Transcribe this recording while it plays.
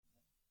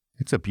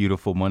It's a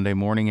beautiful Monday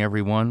morning,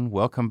 everyone.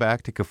 Welcome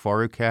back to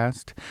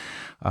KafaruCast.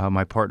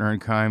 My partner in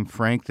crime,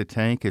 Frank the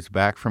Tank, is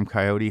back from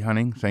coyote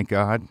hunting. Thank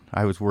God.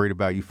 I was worried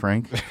about you,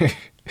 Frank.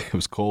 It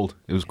was cold.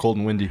 It was cold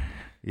and windy.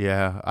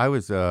 Yeah, I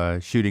was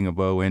shooting a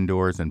bow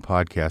indoors and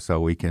podcasts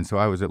all weekend, so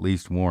I was at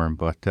least warm.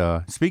 But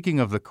speaking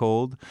of the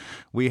cold,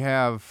 we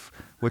have,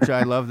 which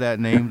I love that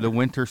name, the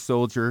Winter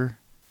Soldier,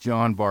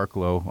 John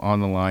Barklow, on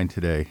the line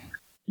today.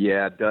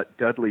 Yeah,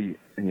 Dudley,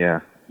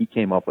 he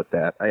came up with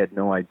that. I had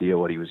no idea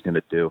what he was going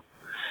to do.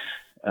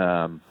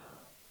 So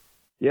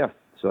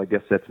I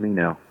guess that's me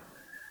now.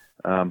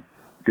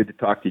 Good to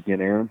talk to you again,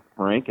 Aaron.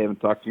 Frank, I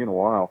haven't talked to you in a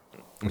while.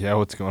 Yeah,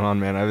 what's going on,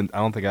 man? I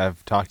don't think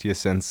I've talked to you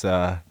since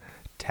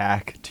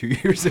TAC 2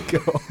 years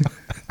ago.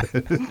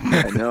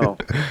 I know.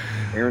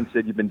 Aaron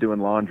said you've been doing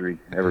laundry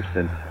ever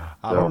since.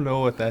 I don't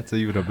know what that's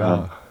even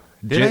about.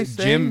 Did I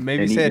say? Jim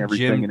maybe and said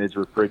everything Jim in his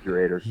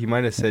refrigerator. He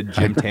might have said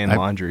Jim Tan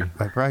Laundry.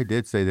 I probably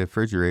did say the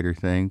refrigerator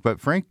thing, but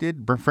Frank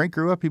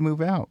grew up, he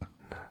moved out.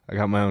 I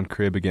got my own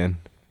crib again.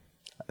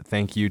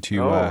 Thank you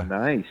to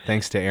nice.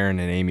 Thanks to Aaron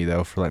and Amy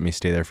though for letting me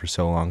stay there for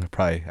so long. I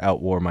probably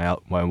outwore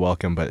my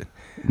welcome, but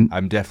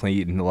I'm definitely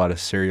eating a lot of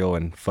cereal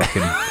and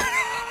fucking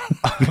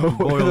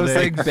what are those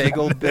things?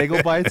 Bagel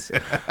bites?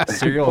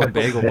 Cereal and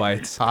bagel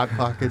bites. Hot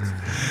Pockets.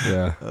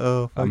 Yeah.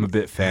 Oh, I'm a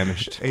bit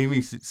famished.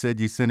 Amy said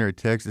you sent her a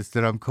text that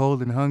said, "I'm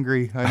cold and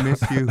hungry. I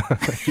miss you."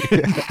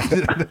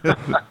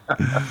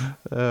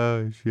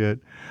 Oh,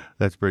 shit.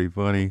 That's pretty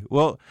funny.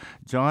 Well,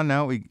 John,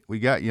 now we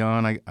got you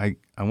on. I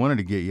wanted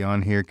to get you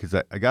on here because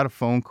I got a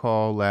phone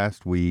call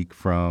last week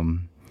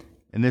from,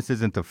 and this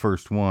isn't the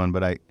first one,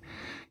 but a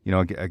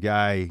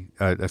guy,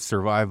 a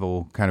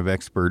survival kind of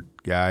expert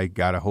guy,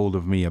 got a hold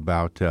of me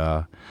about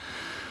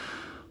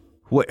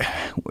what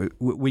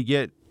we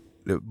get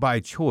by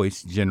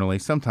choice, generally,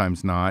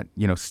 sometimes not,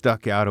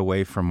 stuck out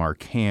away from our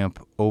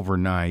camp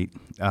overnight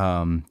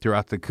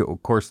throughout the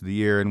course of the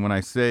year. And when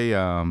I say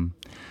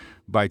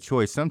by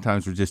choice,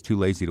 sometimes we're just too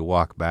lazy to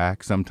walk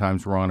back.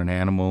 Sometimes we're on an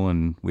animal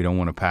and we don't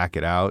want to pack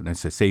it out, and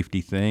it's a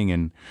safety thing.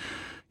 And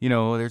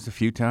there's a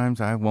few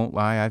times, I won't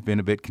lie, I've been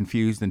a bit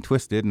confused and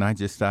twisted, and I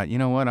just thought, you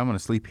know what, I'm going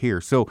to sleep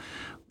here. So,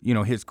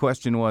 his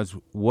question was,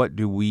 what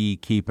do we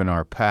keep in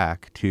our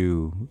pack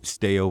to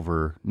stay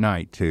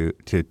overnight, to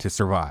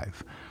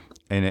survive?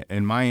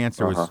 And my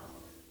answer was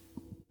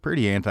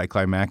pretty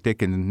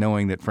anticlimactic, and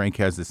knowing that Frank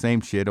has the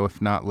same shit,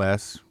 if not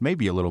less,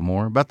 maybe a little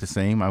more, about the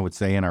same, I would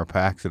say, in our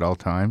packs at all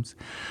times.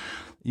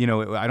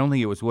 I don't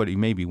think it was what he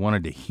maybe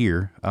wanted to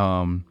hear.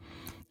 And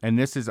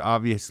this is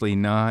obviously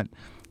not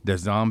the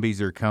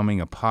zombies are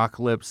coming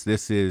apocalypse.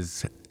 This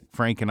is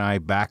Frank and I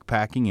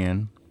backpacking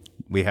in.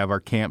 We have our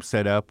camp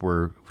set up.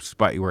 We're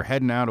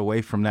heading out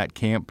away from that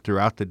camp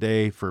throughout the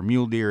day for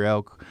mule deer,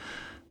 elk,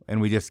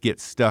 and we just get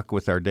stuck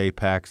with our day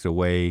packs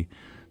away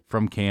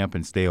from camp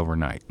and stay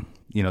overnight.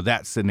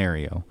 That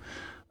scenario.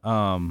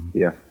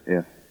 Yeah.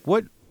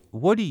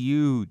 What do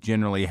you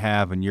generally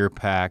have in your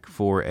pack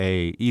for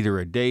either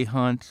a day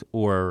hunt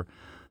or,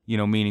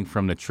 meaning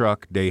from the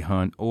truck day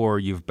hunt, or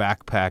you've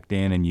backpacked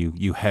in and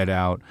you head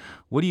out?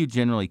 What do you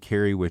generally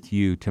carry with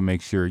you to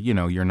make sure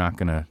you're not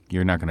gonna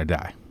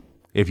die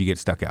if you get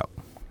stuck out?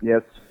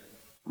 Yes,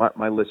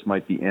 my list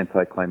might be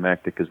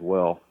anticlimactic as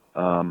well.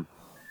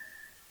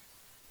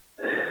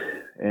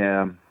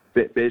 And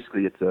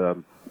basically, it's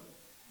a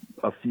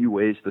few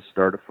ways to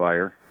start a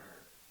fire,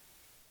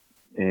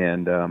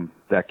 and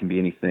that can be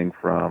anything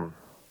from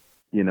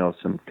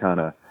some kind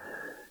of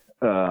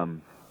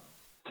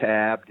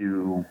tab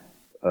to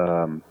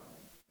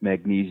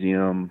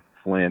magnesium,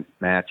 flint,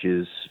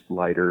 matches,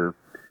 lighter.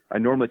 I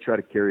normally try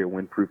to carry a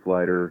windproof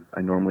lighter.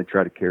 I normally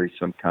try to carry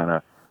some kind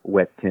of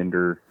wet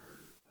tinder.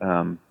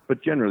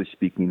 But generally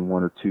speaking,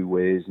 one or two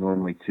ways,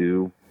 normally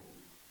two,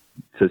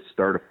 to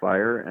start a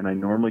fire. And I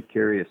normally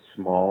carry a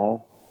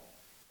small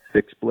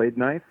fixed blade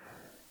knife.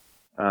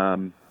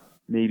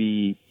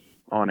 Maybe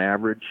on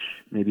average,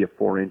 maybe a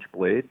 4-inch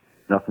blade,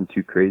 nothing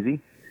too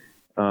crazy.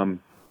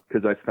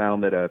 Because I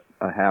found that a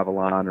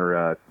Havalon or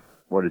a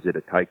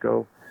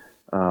Tyco,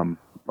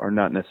 are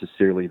not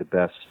necessarily the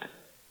best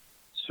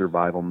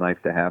survival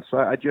knife to have. So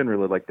I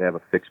generally like to have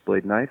a fixed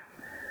blade knife.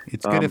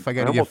 It's good if I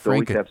got to give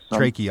Frank a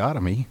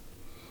tracheotomy.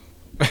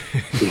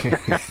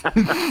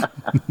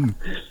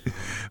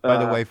 By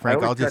the way,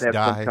 Frank, I'll just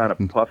die. Some kind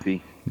of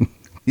puffy.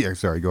 Yeah,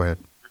 sorry, go ahead.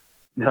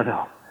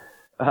 No.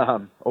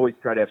 Always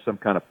try to have some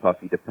kind of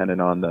puffy,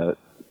 depending on the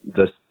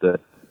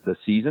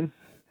season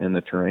and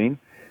the terrain.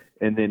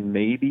 And then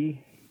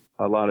maybe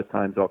a lot of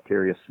times I'll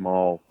carry a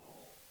small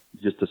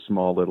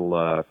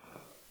little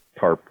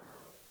tarp.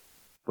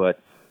 But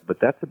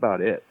that's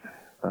about it.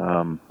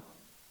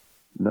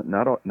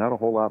 Not a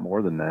whole lot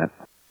more than that.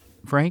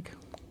 Frank,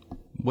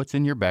 what's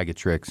in your bag of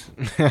tricks?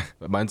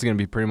 Mine's going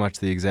to be pretty much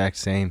the exact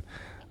same,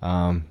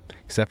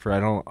 except for I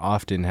don't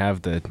often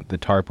have the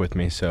tarp with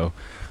me, so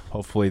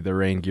hopefully the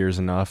rain gear's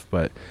enough.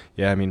 But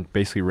yeah, I mean,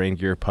 basically rain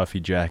gear, puffy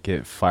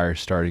jacket, fire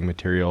starting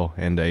material,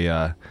 and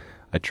I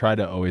try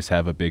to always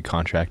have a big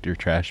contractor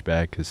trash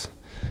bag because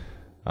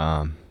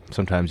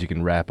sometimes you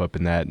can wrap up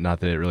in that. Not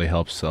that it really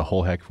helps a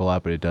whole heck of a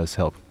lot, but it does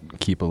help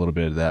keep a little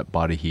bit of that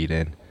body heat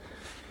in.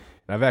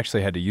 And I've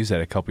actually had to use that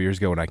a couple years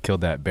ago when I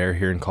killed that bear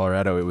here in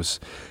Colorado. It was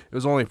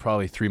only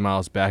probably 3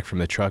 miles back from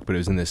the truck, but it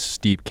was in this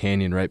steep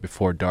canyon right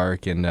before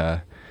dark, and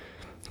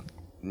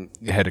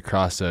had to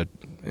cross it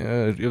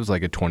was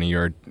like a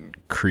 20-yard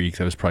creek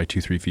that was probably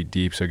 2-3 feet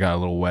deep, so it got a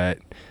little wet.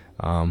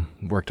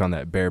 Worked on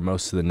that bear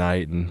most of the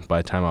night, and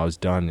by the time I was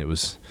done, it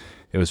was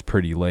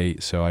pretty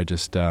late. So I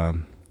just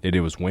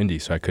it was windy,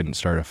 so I couldn't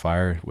start a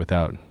fire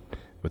without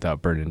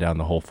burning down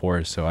the whole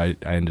forest. So I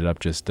ended up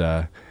just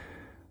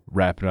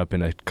wrapping up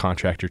in a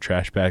contractor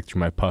trash bag, threw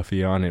my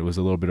puffy on. It was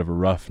a little bit of a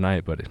rough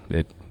night, but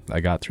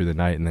I got through the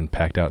night and then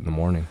packed out in the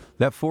morning.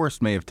 That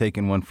forest may have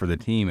taken one for the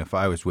team if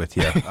I was with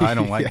you. I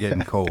don't like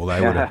getting cold.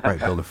 I would have probably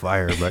built a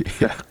fire. But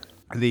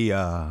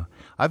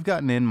I've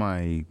gotten in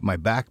my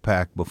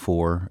backpack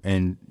before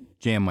and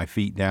jammed my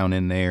feet down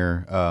in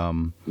there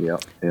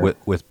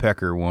with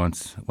Pecker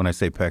once. When I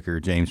say Pecker,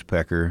 James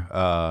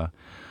Pecker.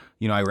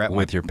 I wrapped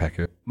with your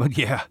Pecker. But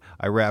yeah,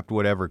 I wrapped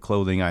whatever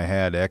clothing I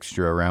had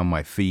extra around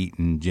my feet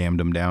and jammed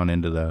them down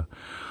into the.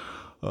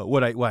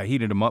 I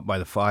heated them up by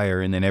the fire,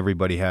 and then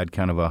everybody had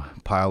kind of a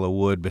pile of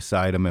wood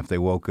beside them if they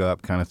woke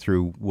up, kind of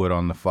threw wood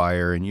on the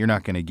fire. And you're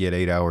not going to get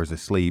 8 hours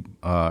of sleep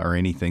or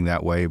anything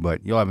that way,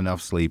 but you'll have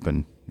enough sleep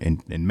and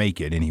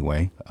make it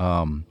anyway.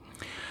 And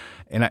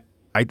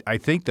I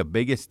think the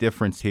biggest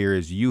difference here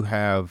is you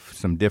have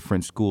some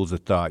different schools of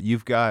thought.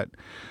 You've got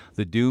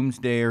the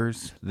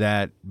doomsdayers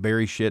that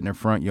bury shit in their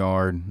front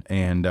yard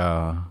and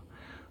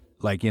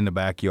like in the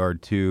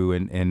backyard too,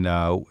 and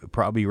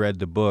probably read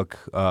the book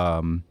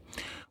 1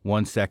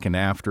 second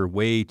after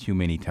way too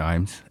many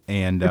times,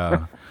 and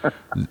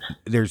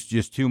there's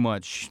just too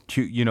much.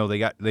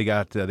 They're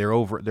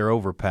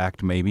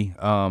overpacked maybe.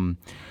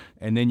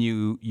 And then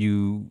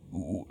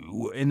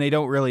and they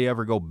don't really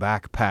ever go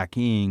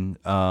backpacking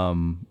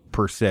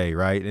per se,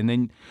 right? And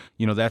then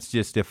that's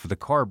just if the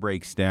car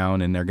breaks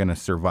down and they're going to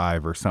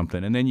survive or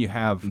something. And then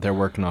they're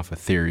working off a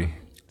theory.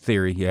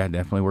 Yeah,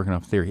 definitely working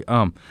off theory.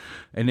 And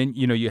then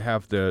you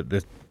have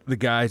the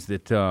guys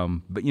that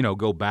go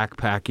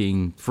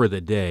backpacking for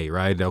the day,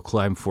 right? They'll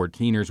climb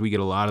 14ers. We get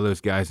a lot of those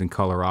guys in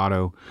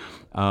Colorado.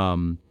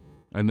 And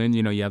then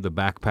you have the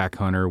backpack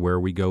hunter where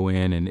we go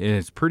in and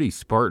it's pretty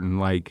Spartan.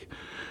 Like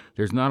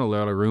there's not a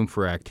lot of room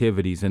for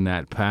activities in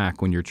that pack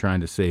when you're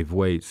trying to save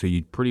weight. So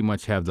you pretty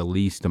much have the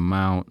least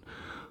amount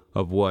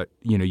of what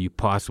you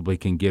possibly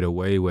can get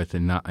away with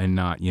and not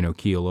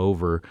keel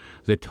over.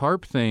 The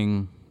tarp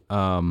thing,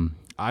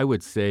 I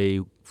would say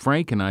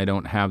Frank and I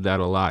don't have that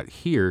a lot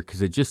here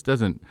because it just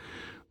doesn't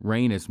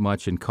rain as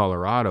much in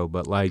Colorado.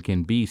 But like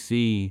in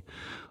BC,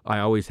 I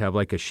always have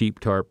like a sheep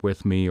tarp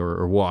with me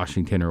or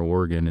Washington or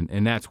Oregon,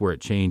 and that's where it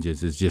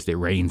changes. Is just it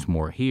rains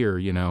more here.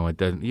 It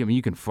doesn't.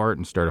 You can fart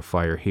and start a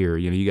fire here.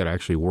 You got to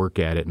actually work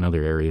at it in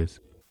other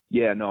areas.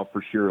 Yeah, no,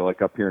 for sure.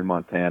 Like up here in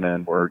Montana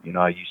and where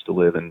I used to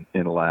live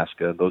in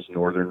Alaska, those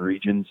northern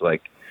regions,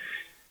 like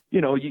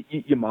you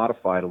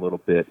modify it a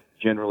little bit.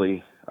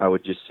 Generally, I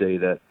would just say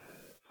that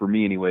for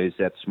me, anyways,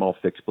 that small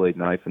fixed blade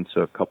knife, and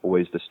so a couple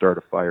ways to start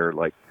a fire,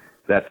 like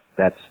that's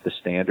the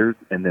standard,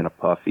 and then a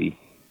puffy.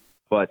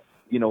 But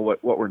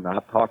what we're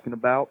not talking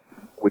about,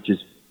 which is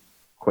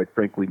quite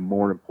frankly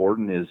more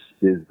important, is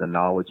the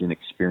knowledge and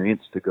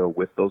experience to go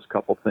with those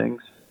couple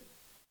things.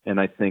 And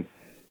I think,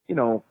 I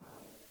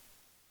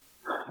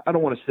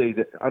don't want to say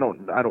that I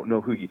don't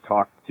know who you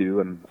talk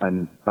to,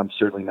 and I'm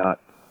certainly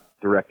not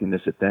directing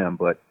this at them,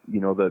 but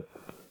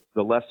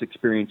the less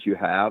experience you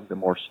have, the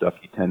more stuff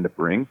you tend to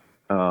bring,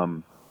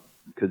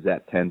 because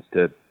that tends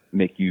to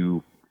make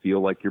you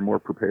feel like you're more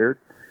prepared,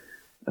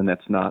 and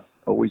that's not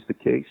always the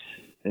case.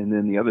 And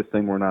then the other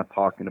thing we're not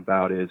talking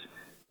about is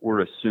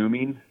we're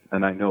assuming,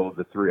 and I know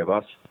the three of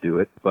us do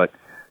it, but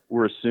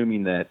we're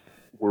assuming that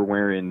we're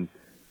wearing,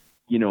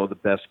 the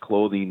best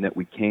clothing that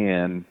we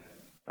can,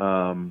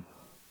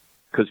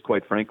 because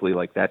quite frankly,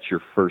 like that's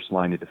your first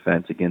line of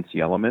defense against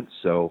the elements.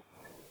 So,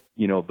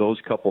 those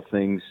couple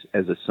things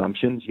as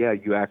assumptions, yeah,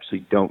 you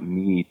actually don't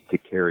need to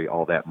carry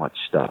all that much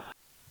stuff.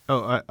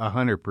 Oh,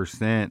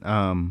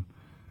 100%.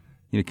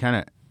 Kind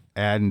of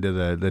adding to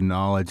the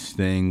knowledge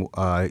thing,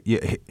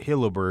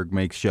 Hilleberg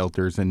makes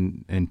shelters,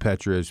 and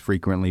Petra is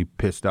frequently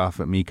pissed off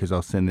at me because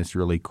I'll send this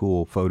really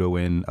cool photo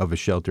in of a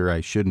shelter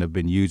I shouldn't have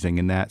been using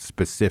in that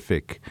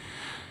specific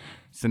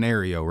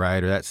scenario,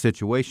 right, or that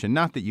situation.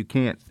 Not that you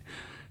can't,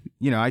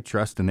 I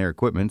trust in their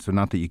equipment, so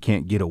not that you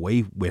can't get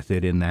away with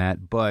it in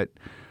that, but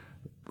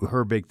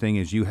her big thing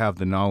is you have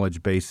the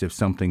knowledge base if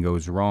something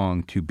goes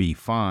wrong to be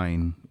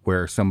fine,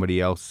 where somebody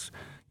else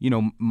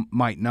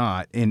might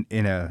not. In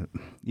a,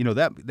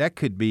 that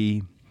could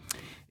be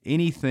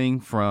anything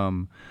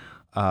from,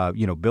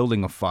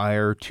 building a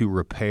fire to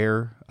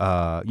repair,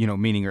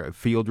 meaning a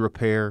field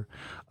repair,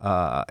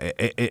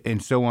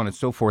 and so on and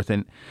so forth.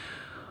 And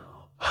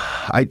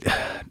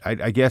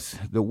I guess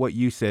what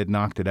you said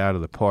knocked it out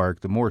of the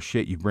park. The more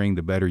shit you bring,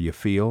 the better you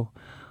feel.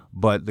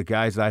 But the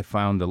guys I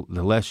found,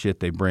 the less shit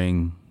they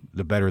bring,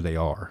 the better they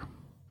are.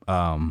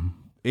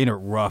 in a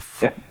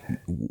rough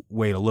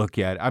way to look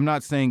at it. I'm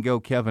not saying go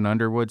Kevin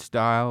Underwood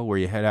style where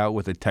you head out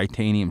with a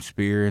titanium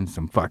spear and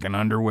some fucking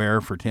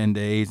underwear for 10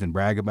 days and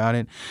brag about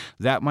it.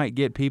 That might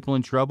get people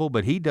in trouble,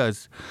 but he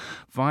does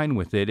fine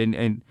with it.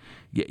 And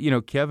you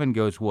know, Kevin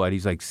goes what?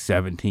 He's like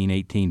 17,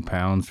 18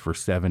 pounds for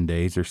 7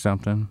 days or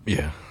something.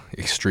 Yeah.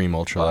 Extreme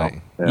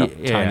ultralight. Wow.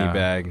 Yeah. Tiny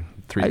bag,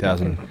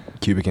 3,000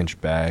 cubic inch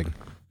bag.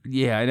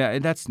 Yeah,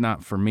 and that's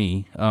not for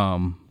me.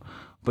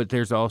 But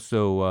there's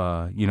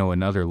also, you know,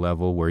 another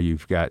level where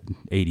you've got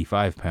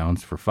 85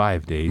 pounds for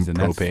 5 days. And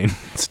Propane.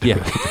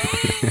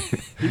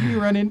 Did you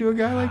run into a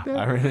guy like that?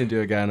 I ran into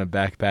a guy on a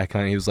backpack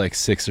hunt. He was like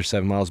 6 or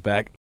 7 miles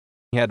back.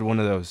 He had one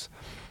of those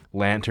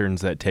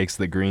lanterns that takes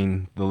the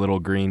little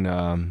green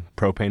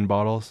propane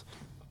bottles.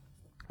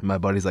 And my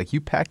buddy's like,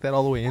 "You packed that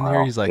all the way in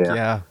here?" He's like,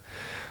 yeah.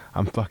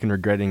 I'm fucking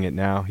regretting it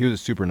now. He was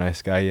a super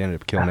nice guy. He ended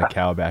up killing a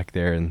cow back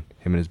there, and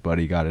him and his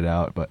buddy got it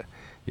out. But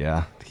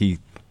yeah, he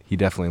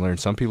definitely learned.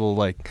 Some people,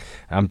 like,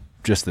 I'm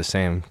just the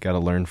same. Got to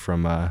learn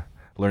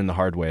the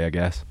hard way, I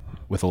guess,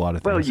 with a lot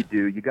of things. Well, you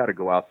do. You got to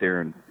go out there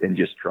and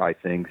just try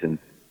things. And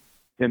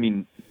I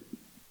mean,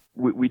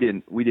 we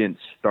didn't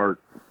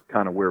start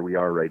kind of where we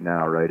are right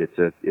now, right?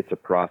 It's a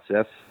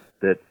process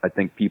that I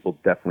think people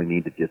definitely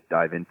need to just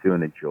dive into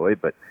and enjoy.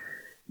 But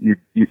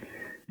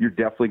you're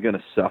definitely going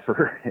to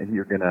suffer, and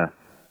you're going to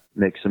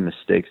make some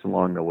mistakes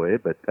along the way.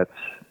 But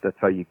that's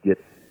how you get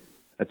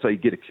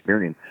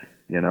experience.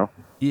 You know?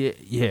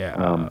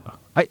 Yeah.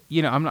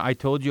 I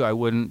told you I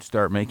wouldn't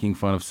start making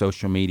fun of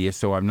social media,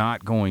 so I'm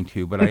not going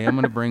to. But I am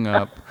going to bring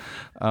up,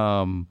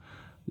 some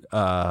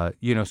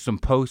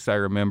posts I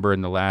remember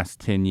in the last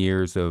 10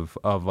 years of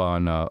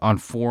on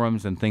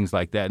forums and things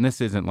like that. And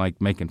this isn't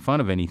like making fun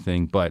of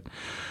anything, but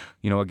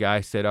you know, a guy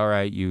said, "All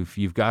right,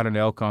 you've got an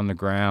elk on the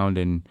ground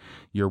and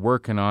you're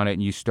working on it,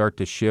 and you start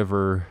to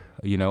shiver,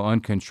 you know,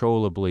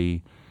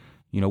 uncontrollably.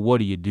 You know, what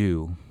do you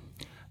do?"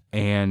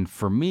 And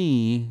for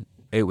me,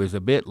 it was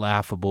a bit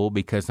laughable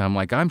because I'm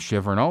like, I'm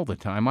shivering all the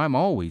time. I'm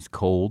always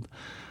cold.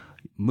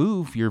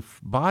 Move your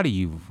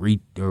body,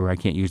 or I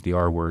can't use the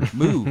R word.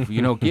 Move,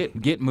 you know,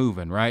 get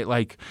moving, right?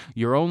 Like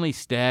you're only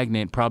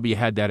stagnant. Probably you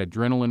had that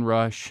adrenaline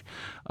rush.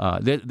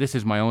 This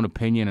is my own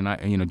opinion,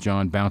 and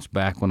John, bounce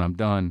back when I'm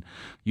done.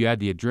 You had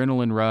the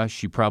adrenaline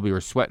rush. You probably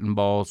were sweating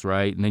balls,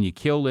 right? And then you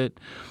killed it.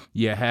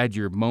 You had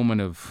your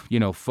moment of, you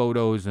know,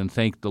 photos and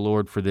thank the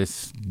Lord for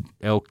this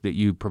elk that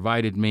you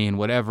provided me and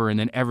whatever, and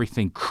then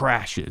everything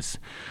crashes.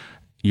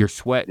 Your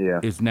sweat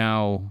is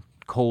now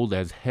cold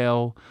as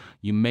hell.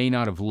 You may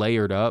not have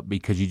layered up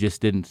because you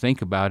just didn't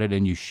think about it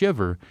and you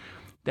shiver.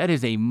 That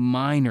is a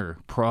minor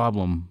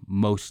problem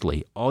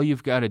mostly. All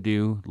you've got to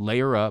do,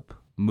 layer up,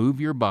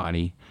 move your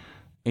body,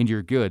 and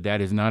you're good.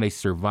 That is not a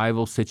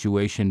survival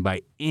situation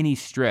by any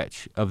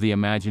stretch of the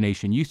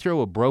imagination. You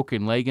throw a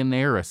broken leg in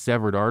there, a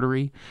severed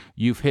artery,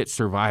 you've hit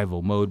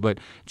survival mode. But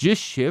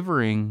just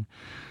shivering,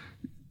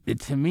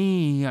 to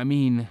me, I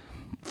mean,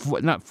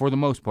 not for the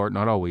most part,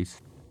 not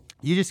always.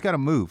 You just got to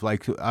move.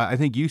 Like, I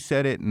think you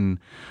said it, and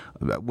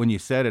when you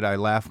said it, I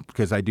laughed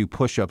because I do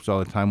push-ups all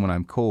the time when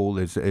I'm cold.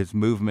 It's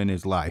movement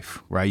is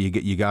life, right?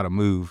 You got to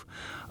move.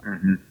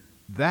 Mm-hmm.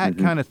 That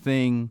kind of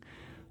thing,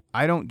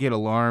 I don't get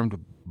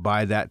alarmed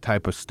by that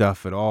type of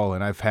stuff at all,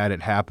 and I've had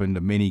it happen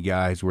to many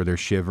guys where they're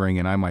shivering,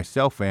 and I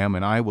myself am,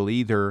 and I will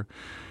either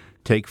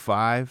take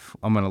 5,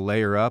 I'm going to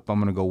layer up, I'm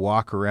going to go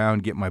walk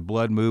around, get my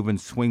blood moving,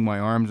 swing my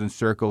arms in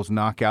circles,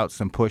 knock out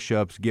some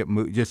push-ups,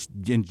 just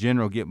in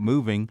general get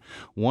moving.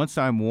 Once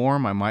I'm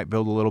warm, I might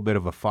build a little bit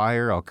of a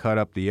fire. I'll cut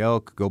up the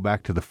elk, go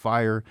back to the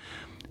fire.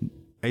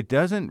 It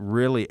doesn't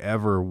really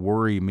ever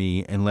worry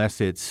me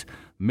unless it's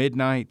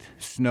midnight,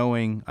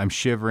 snowing, I'm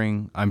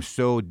shivering, I'm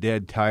so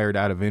dead tired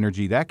out of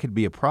energy. That could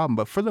be a problem.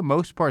 But for the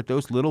most part,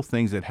 those little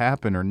things that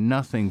happen are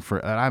nothing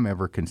that I'm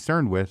ever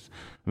concerned with.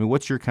 I mean,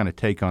 what's your kind of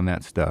take on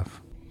that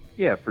stuff?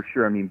 Yeah, for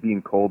sure. I mean,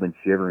 being cold and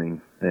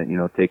shivering,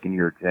 taking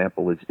your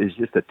example, is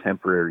just a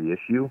temporary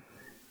issue.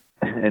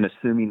 And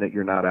assuming that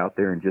you're not out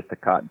there in just a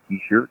cotton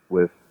T-shirt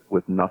with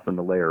nothing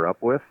to layer up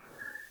with,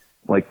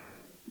 like,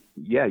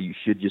 yeah, you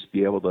should just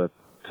be able to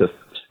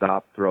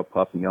stop, throw a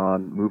puppy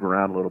on, move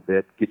around a little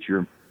bit, get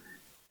your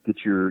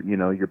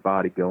your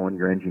body going,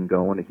 your engine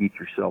going to heat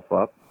yourself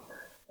up.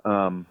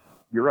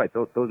 You're right;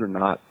 those are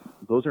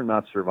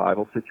not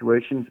survival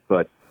situations.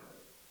 But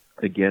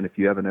again, if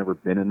you haven't ever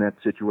been in that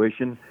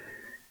situation,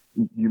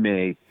 you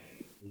may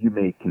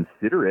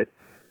consider it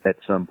at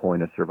some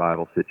point a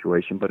survival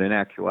situation. But in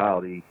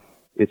actuality,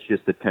 it's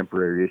just a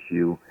temporary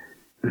issue.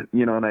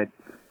 And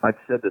I've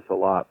said this a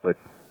lot, but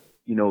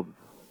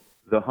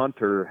the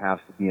hunter has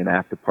to be an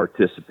active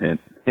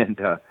participant, and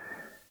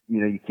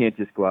you can't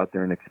just go out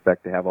there and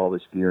expect to have all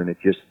this gear and it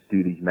just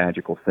do these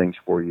magical things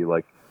for you.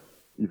 Like,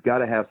 you've got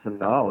to have some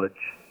knowledge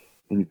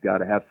and you've got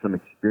to have some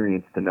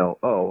experience to know,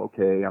 oh,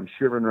 okay, I'm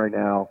shivering right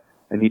now.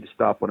 I need to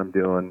stop what I'm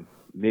doing.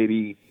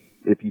 Maybe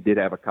if you did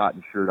have a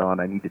cotton shirt on,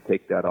 I need to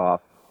take that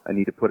off. I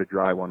need to put a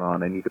dry one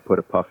on. I need to put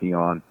a puffy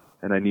on,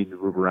 and I need to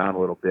move around a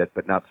little bit,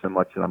 but not so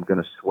much that I'm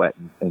going to sweat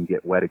and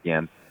get wet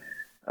again.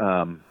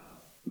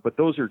 But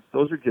those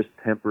are just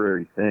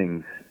temporary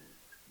things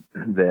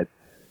that,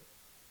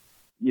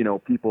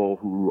 people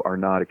who are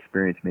not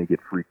experienced may get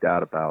freaked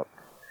out about.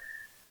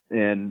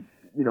 And,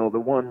 the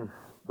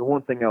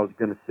one thing I was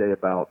going to say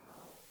about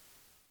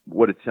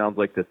what it sounds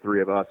like the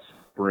three of us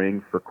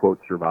bring for, quote,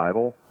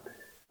 survival,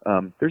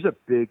 there's a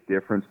big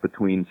difference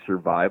between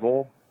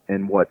survival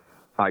and what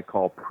I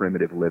call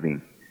primitive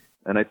living.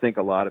 And I think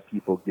a lot of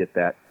people get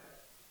that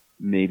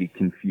maybe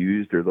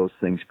confused or those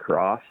things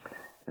crossed.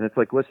 And it's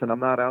like, listen, I'm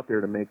not out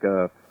there to make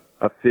a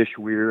fish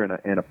weir and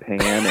a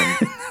pan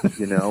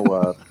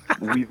and,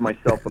 weave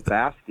myself a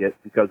basket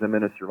because I'm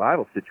in a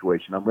survival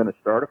situation. I'm going to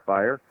start a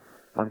fire.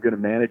 I'm going to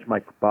manage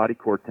my body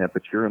core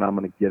temperature, and I'm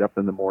going to get up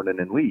in the morning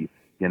and leave,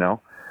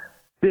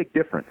 Big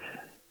difference.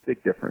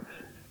 Big difference.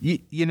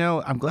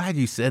 I'm glad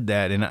you said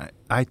that, and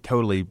I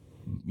totally,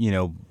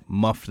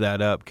 muffed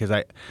that up because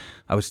I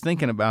was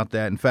thinking about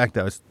that. In fact,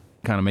 I was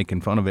kind of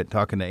making fun of it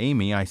talking to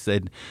Amy. I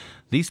said,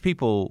 these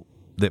people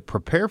that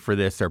prepare for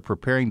this are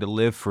preparing to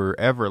live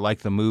forever, like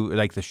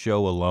the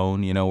show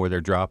Alone, where they're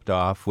dropped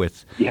off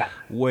with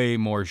way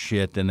more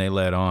shit than they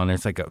let on.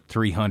 There's like a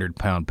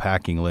 300-pound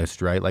packing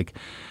list, right? Like,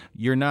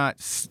 you're not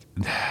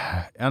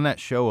on that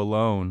show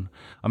Alone.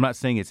 I'm not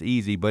saying it's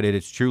easy, but it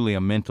is truly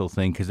a mental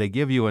thing because they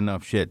give you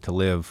enough shit to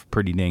live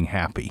pretty dang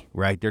happy,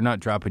 right? They're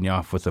not dropping you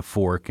off with a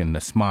fork and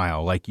a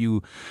smile. Like,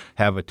 you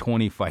have a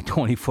 20 by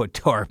 20 foot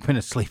tarp and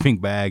a sleeping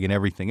bag and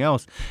everything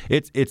else.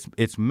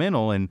 It's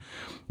mental, and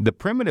the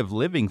primitive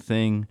living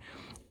thing,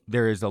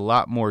 there is a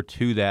lot more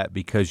to that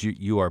because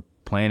you are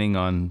planning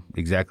on,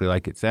 exactly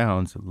like it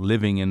sounds,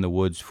 living in the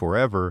woods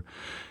forever.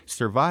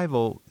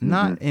 Survival,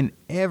 not in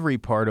every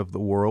part of the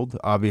world.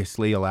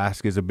 Obviously,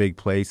 Alaska's a big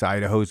place.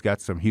 Idaho's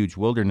got some huge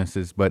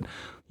wildernesses. But,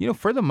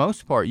 for the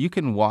most part, you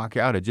can walk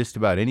out of just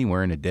about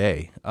anywhere in a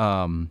day.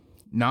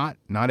 Not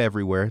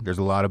everywhere. There's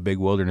a lot of big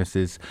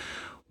wildernesses.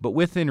 But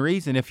within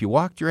reason, if you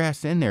walked your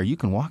ass in there, you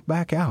can walk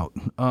back out.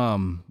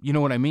 You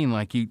know what I mean?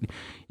 Like,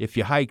 if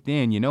you hiked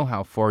in, you know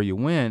how far you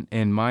went,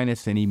 and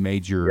minus any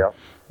major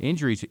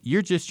injuries,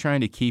 you're just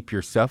trying to keep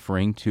your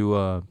suffering to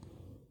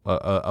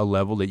a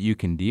level that you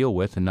can deal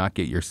with and not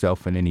get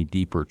yourself in any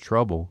deeper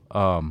trouble.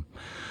 And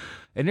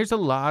there's a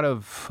lot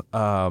of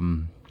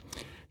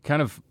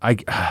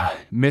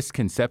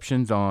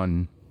misconceptions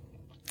on,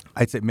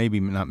 I'd say maybe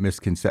not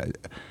misconceptions,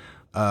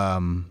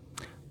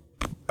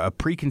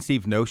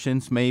 preconceived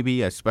notions,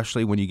 maybe,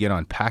 especially when you get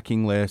on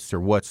packing lists or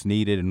what's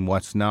needed and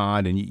what's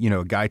not. And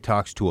a guy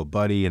talks to a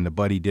buddy, and the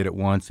buddy did it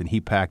once, and he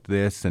packed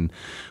this. And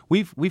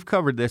we've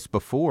covered this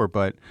before,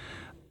 but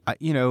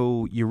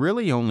you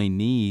really only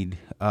need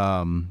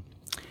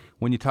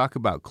when you talk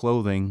about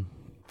clothing.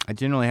 I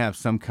generally have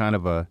some kind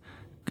of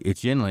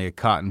it's generally a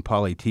cotton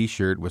poly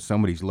T-shirt with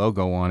somebody's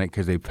logo on it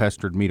because they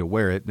pestered me to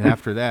wear it. And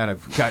after that,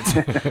 I've got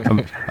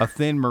a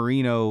thin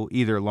merino,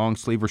 either long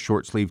sleeve or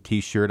short sleeve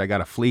T-shirt. I got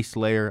a fleece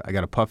layer. I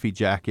got a puffy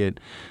jacket.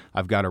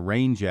 I've got a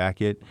rain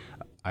jacket.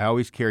 I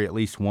always carry at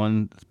least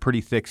one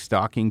pretty thick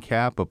stocking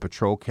cap, a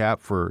patrol cap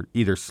for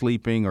either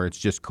sleeping or it's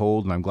just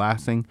cold and I'm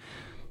glassing.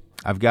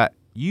 I've got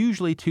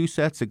usually 2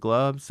 sets of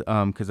gloves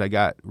because I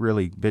got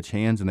really bitch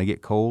hands and they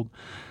get cold.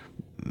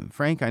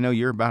 Frank, I know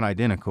you're about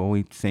identical.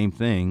 Same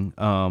thing.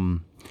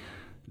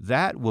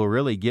 That will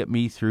really get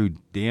me through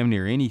damn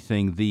near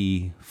anything.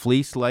 The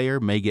fleece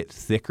layer may get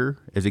thicker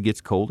as it gets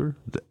colder.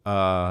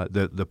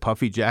 The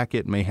puffy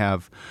jacket may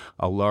have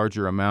a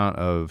larger amount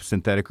of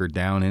synthetic or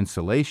down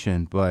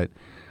insulation, but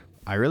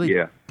I really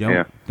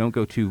don't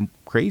go too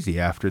crazy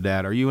after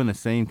that. Are you in the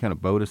same kind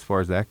of boat as far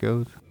as that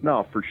goes?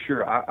 No, for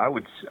sure. I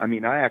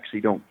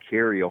actually don't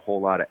carry a whole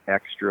lot of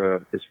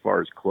extra as far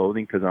as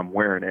clothing because I'm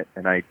wearing it,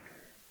 and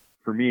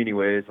for me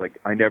anyways, like,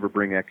 I never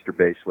bring extra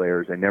base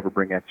layers. I never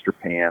bring extra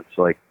pants,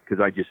 because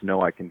I just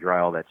know I can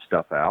dry all that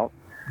stuff out.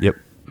 Yep.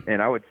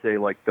 And I would say,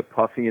 the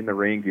puffy and the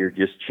rain gear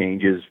just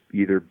changes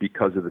either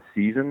because of the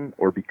season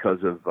or because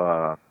of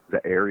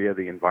the area,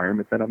 the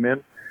environment that I'm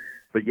in.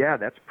 But yeah,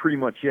 that's pretty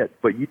much it.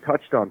 But you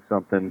touched on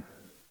something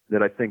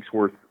that I think's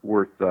worth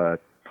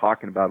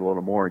talking about a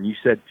little more. And you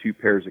said 2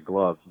 pairs of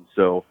gloves. And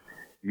so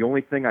the only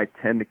thing I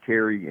tend to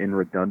carry in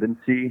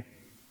redundancy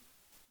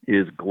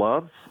is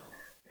gloves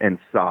and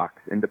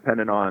socks, and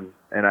depending on,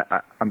 and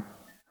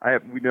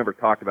we've never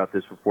talked about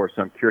this before,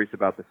 so I'm curious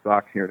about the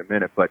socks here in a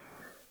minute, but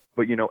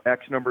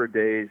X number of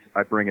days,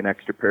 I bring an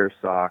extra pair of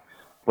socks.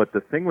 But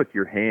the thing with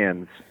your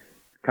hands,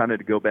 kind of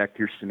to go back to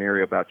your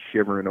scenario about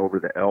shivering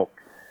over the elk,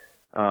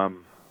 I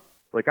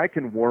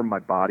can warm my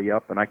body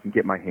up and I can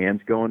get my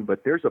hands going,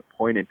 but there's a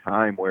point in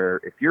time where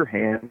if your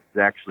hands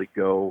actually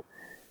go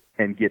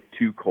and get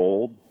too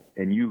cold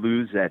and you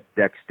lose that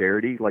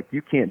dexterity,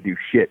 you can't do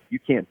shit. You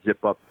can't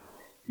zip up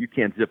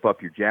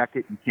your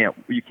jacket.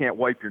 You can't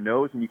wipe your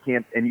nose, and you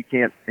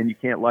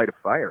can't light a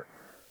fire.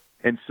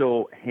 And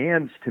so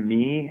hands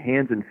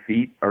and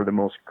feet are the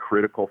most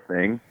critical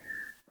thing.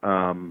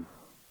 And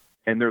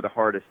they're the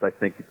hardest, I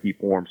think, to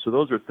keep warm. So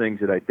those are things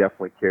that I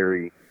definitely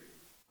carry,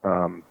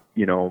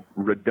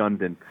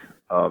 redundant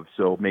of.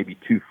 So maybe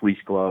 2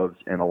 fleece gloves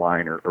and a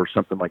liner or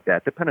something like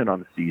that, depending on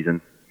the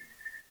season.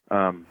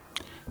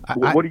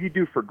 What do you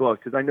do for gloves?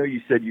 Because I know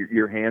you said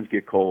your hands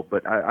get cold,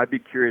 but I'd be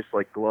curious,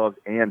 like gloves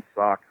and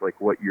socks, like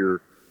what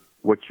your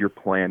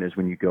plan is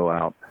when you go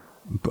out.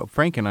 But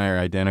Frank and I are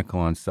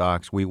identical on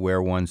socks. We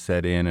wear one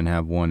set in and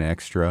have one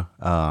extra.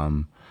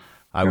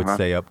 I would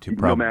say up to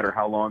probably no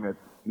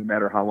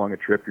matter how long a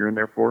trip you're in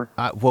there for.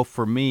 Well,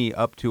 for me,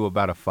 up to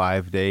about a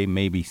 5-day,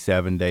 maybe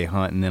 7-day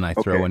hunt, and then I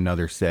throw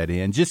another set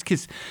in, just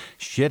because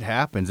shit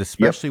happens,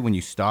 especially when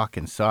you stock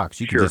in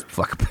socks. You can just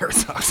fuck a pair of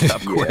socks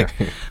up quick.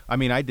 I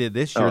mean, I did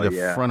this year.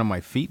 The front of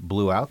my feet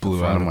blew out the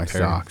front of my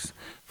socks.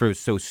 For it was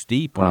so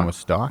steep when I was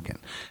stocking,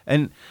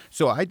 and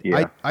so I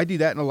do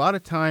that, and a lot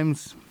of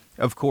times.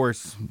 Of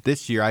course,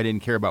 this year I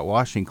didn't care about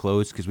washing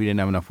clothes because we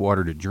didn't have enough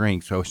water to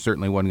drink, so I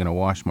certainly wasn't going to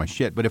wash my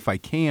shit. But if I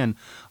can,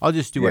 I'll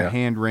just do a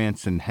hand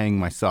rinse and hang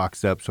my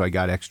socks up, so I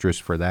got extras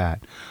for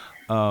that.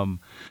 You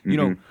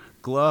know,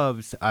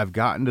 gloves, I've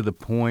gotten to the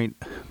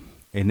point,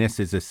 and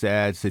this is a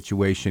sad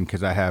situation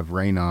because I have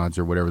Raynaud's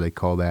or whatever they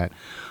call that.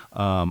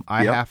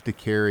 I have to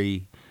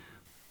carry...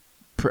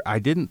 I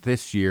didn't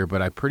this year,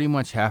 but I pretty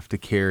much have to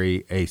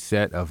carry a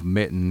set of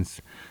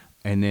mittens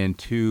and then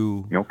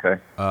 2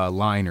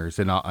 liners,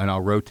 and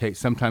I'll rotate.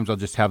 Sometimes I'll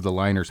just have the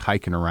liners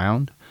hiking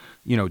around,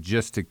 you know,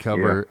 just to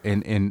cover.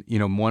 And you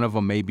know, one of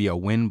them may be a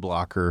wind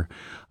blocker,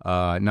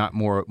 not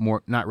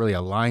really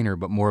a liner,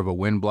 but more of a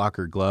wind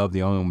blocker glove.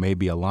 The other one may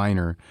be a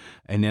liner,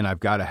 and then I've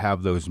got to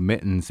have those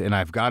mittens, and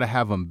I've got to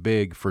have them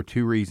big for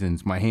 2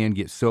 reasons. My hand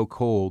gets so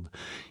cold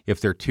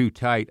if they're too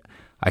tight,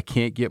 I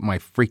can't get my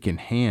freaking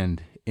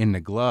hand in the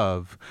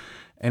glove.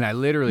 And I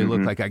literally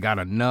look like I got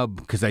a nub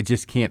because I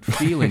just can't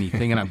feel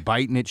anything. And I'm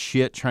biting at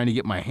shit trying to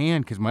get my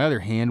hand because my other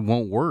hand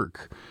won't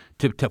work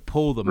to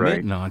pull the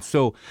mitten on.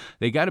 So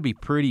they got to be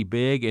pretty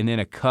big. And then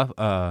a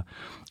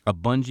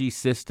bungee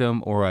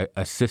system or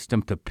a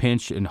system to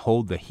pinch and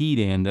hold the heat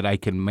in that I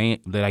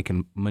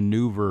can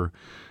maneuver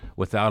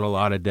without a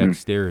lot of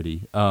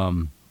dexterity.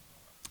 I've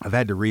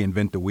had to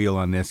reinvent the wheel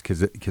on this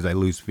because I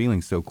lose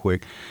feeling so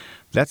quick.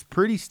 That's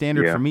pretty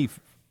standard for me.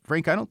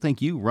 Frank, I don't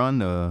think you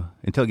run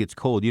until it gets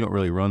cold. You don't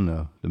really run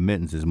the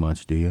mittens as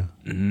much, do you?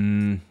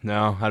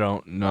 No, I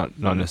don't. Not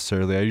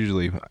necessarily. I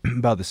usually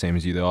about the same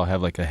as you. Though I'll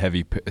have like a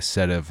heavy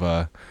set of.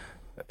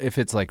 If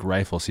it's like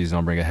rifle season,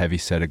 I'll bring a heavy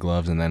set of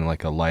gloves and then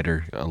like a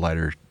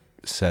lighter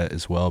set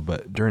as well.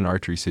 But during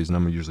archery season,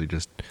 I'm usually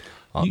just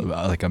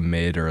like a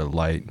mid or a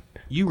light.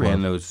 You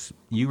ran those.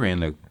 You ran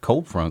the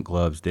cold front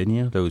gloves, didn't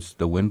you?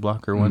 The wind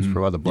blocker ones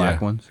for all the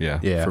black ones.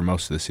 Yeah. For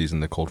most of the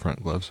season, the cold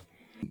front gloves.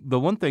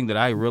 The one thing that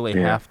I really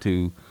have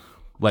to,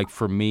 like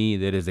for me,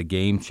 that is a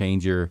game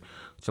changer,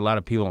 which a lot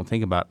of people don't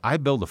think about, I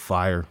build a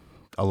fire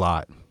a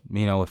lot.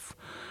 You know, if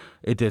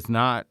it does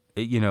not,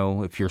 you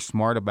know, if you're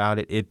smart about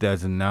it, it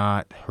does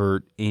not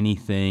hurt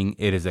anything.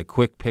 It is a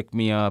quick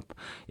pick-me-up.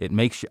 It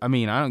makes, I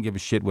don't give a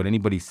shit what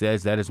anybody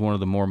says. That is one of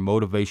the more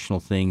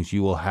motivational things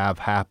you will have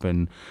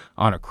happen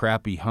on a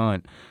crappy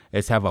hunt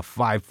is have a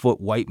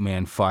 5-foot white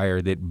man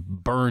fire that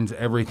burns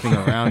everything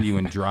around you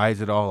and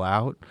dries it all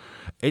out.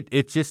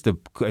 It's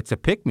a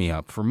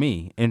pick-me-up for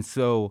me. And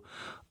so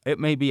it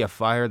may be a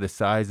fire the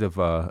size of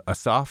a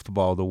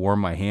softball to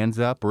warm my hands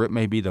up, or it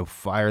may be the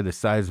fire the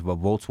size of a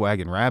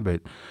Volkswagen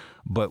Rabbit.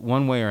 But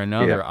one way or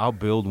another, I'll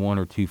build 1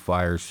 or 2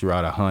 fires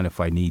throughout a hunt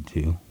if I need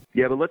to.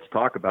 Yeah, but let's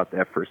talk about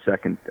that for a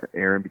second,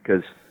 Aaron,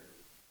 because,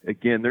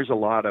 again, there's a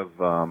lot of,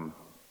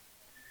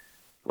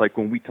 like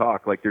when we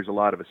talk, like there's a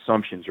lot of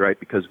assumptions, right,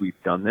 because we've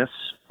done this.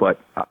 But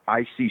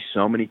I see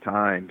so many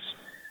times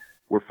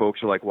where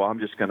folks are like, well, I'm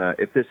just going to,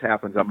 if this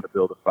happens, I'm going to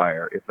build a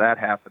fire. If that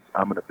happens,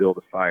 I'm going to build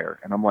a fire.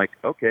 And I'm like,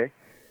 okay,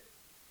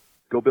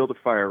 go build a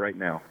fire right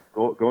now.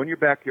 Go in your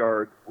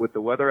backyard. With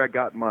the weather I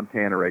got in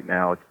Montana right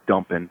now, it's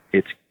dumping.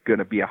 It's going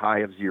to be a high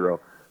of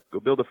 0. Go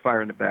build a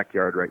fire in the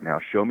backyard right now.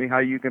 Show me how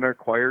you're going to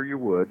acquire your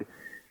wood.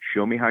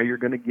 Show me how you're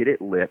going to get it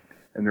lit.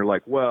 And they're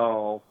like,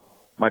 well,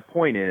 my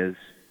point is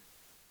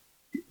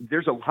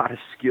there's a lot of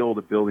skill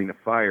to building a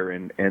fire.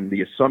 And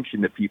the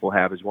assumption that people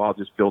have is, well, I'll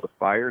just build a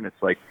fire. And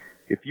it's like,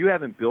 if you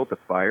haven't built a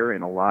fire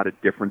in a lot of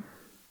different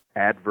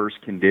adverse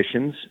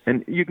conditions,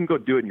 and you can go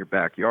do it in your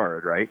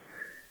backyard, right?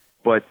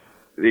 But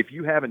if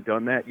you haven't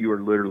done that, you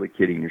are literally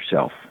kidding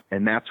yourself.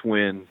 And that's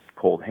when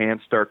cold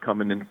hands start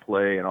coming into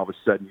play, and all of a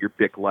sudden your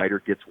Bic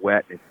lighter gets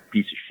wet and it's a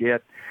piece of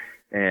shit,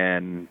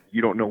 and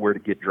you don't know where to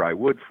get dry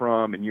wood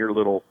from, and your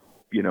little,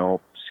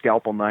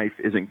 scalpel knife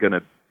isn't going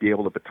to be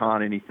able to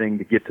baton anything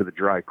to get to the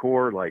dry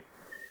core. Like,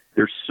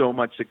 there's so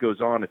much that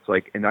goes on. It's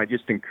like, and I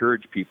just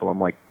encourage people, I'm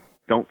like,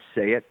 don't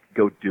say it,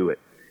 go do it,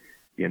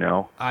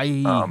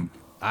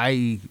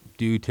 I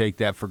do take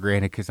that for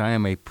granted because I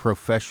am a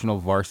professional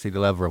varsity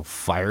level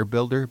fire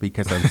builder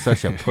because I'm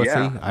such a pussy.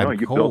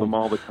 You build them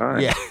all the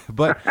time. Yeah,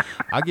 but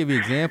I'll give you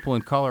an example.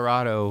 In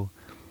Colorado,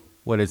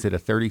 what is it, a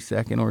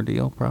 30-second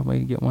ordeal probably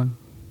to get one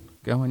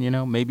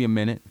going, maybe a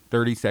minute,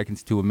 30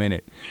 seconds to a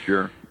minute.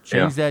 Sure.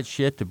 Change that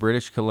shit to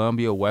British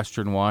Columbia,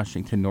 Western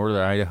Washington,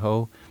 Northern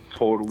Idaho.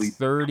 Totally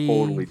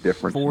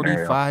different 45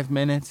 scenario.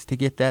 minutes to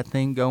get that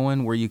thing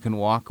going where you can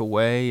walk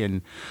away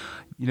and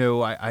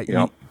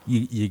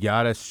You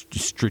gotta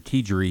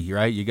strategery,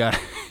 right?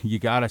 You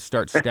gotta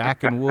start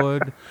stacking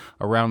wood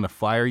around the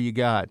fire you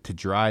got to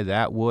dry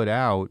that wood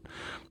out,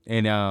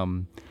 and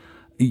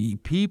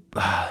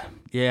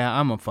yeah,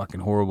 I'm a fucking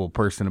horrible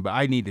person, but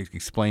I need to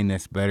explain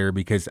this better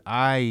because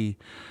I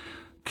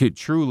could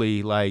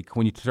truly, like,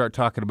 when you start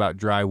talking about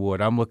dry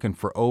wood, I'm looking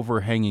for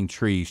overhanging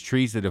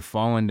trees that have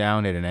fallen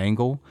down at an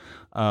angle.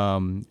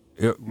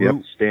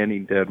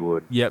 Standing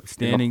deadwood. Yep,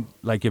 standing,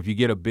 like if you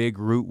get a big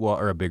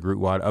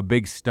a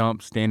big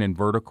stump standing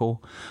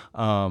vertical.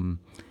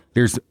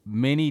 There's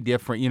many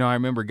different, I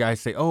remember guys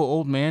say, oh,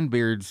 old man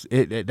beards,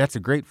 that's a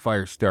great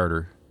fire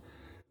starter.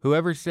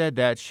 Whoever said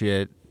that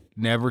shit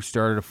never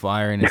started a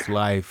fire in his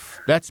life.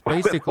 That's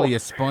basically a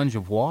sponge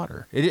of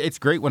water. It's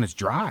great when it's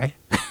dry.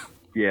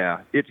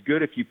 Yeah, it's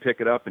good if you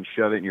pick it up and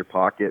shove it in your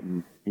pocket,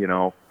 and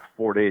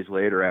 4 days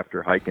later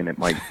after hiking, it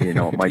might be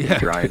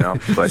dry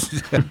enough. But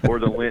or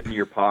the lint in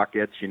your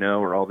pockets,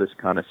 or all this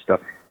kind of stuff.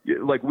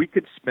 Like we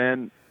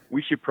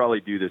should probably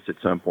do this at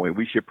some point.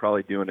 We should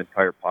probably do an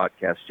entire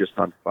podcast just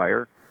on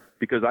fire,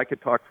 because I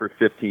could talk for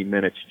 15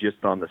 minutes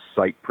just on the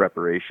site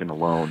preparation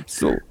alone,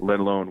 let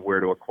alone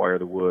where to acquire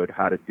the wood,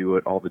 how to do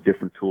it, all the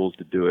different tools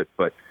to do it.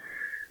 But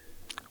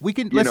we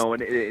can,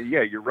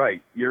 yeah, you're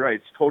right.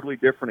 It's totally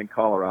different in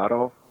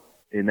Colorado,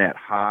 in that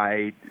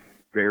high,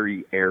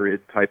 very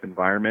arid type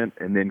environment,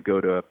 and then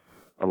go to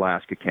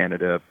Alaska,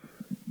 Canada,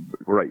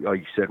 right? Like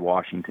you said,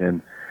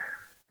 Washington,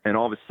 and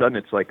all of a sudden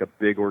it's like a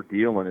big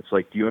ordeal. And it's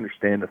like, do you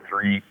understand the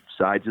three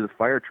sides of the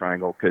fire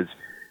triangle? Because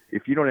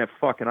if you don't have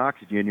fucking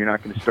oxygen, you're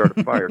not going to start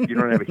a fire. If you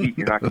don't have heat,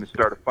 you're not going to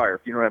start a fire.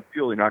 If you don't have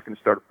fuel, you're not going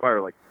to start a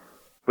fire.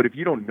 But if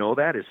you don't know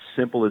that, as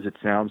simple as it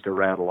sounds to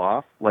rattle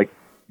off,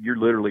 you're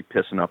literally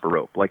pissing up a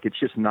rope. It's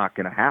just not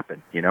going to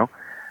happen,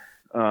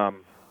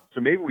 So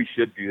maybe we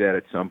should do that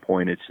at some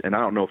point. And I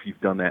don't know if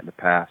you've done that in the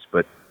past,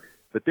 but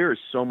there is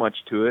so much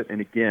to it. And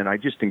again, I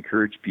just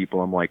encourage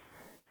people. I'm like,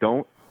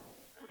 don't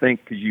think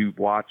because you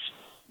watched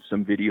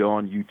some video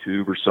on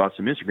YouTube or saw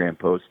some Instagram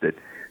posts that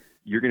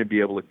you're going to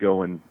be able to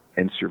go and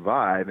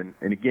survive. And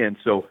again,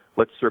 so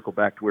let's circle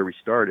back to where we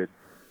started.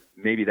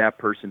 Maybe that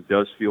person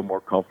does feel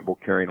more comfortable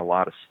carrying a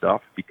lot of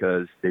stuff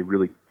because they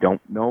really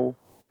don't know.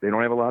 They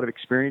don't have a lot of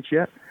experience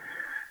yet.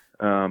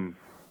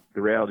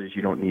 The reality is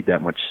you don't need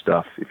that much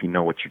stuff if you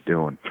know what you're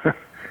doing.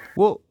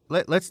 Well,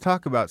 let's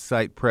talk about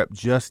site prep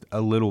just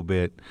a little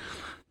bit.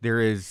 There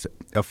is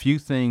a few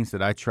things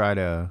that I try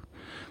to,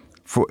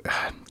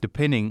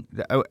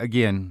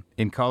 again,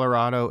 in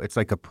Colorado, it's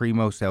like a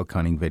Primos elk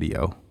hunting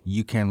video.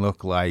 You can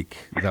look like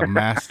the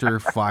master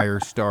fire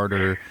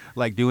starter,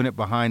 like doing it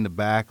behind the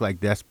back like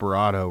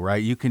Desperado,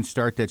 right? You can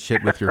start that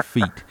shit with your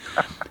feet.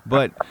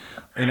 But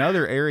in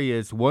other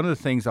areas, one of the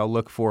things I'll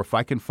look for, if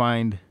I can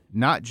find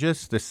not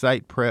just the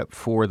site prep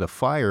for the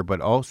fire,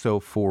 but also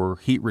for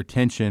heat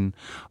retention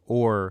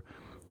or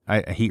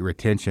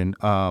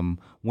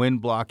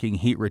wind blocking,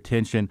 heat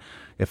retention.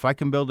 If I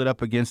can build it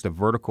up against a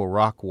vertical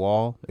rock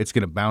wall, it's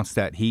going to bounce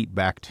that heat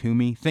back to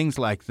me. Things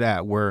like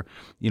that where,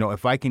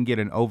 if I can get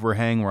an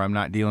overhang where I'm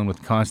not dealing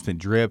with constant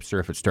drips, or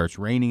if it starts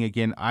raining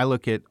again, I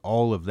look at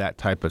all of that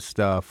type of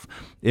stuff.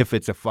 If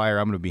it's a fire,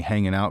 I'm going to be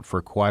hanging out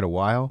for quite a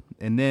while.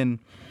 And then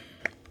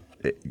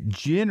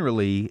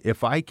generally,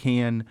 if I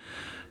can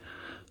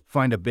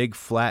find a big,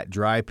 flat,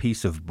 dry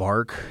piece of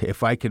bark,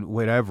 if I can,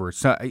 whatever.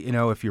 So,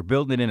 if you're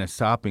building it in a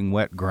sopping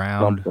wet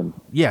ground,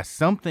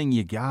 something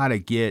you gotta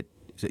get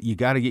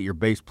your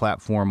base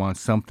platform on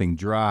something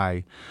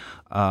dry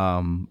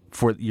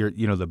for your,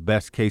 the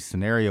best case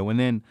scenario. And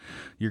then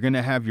you're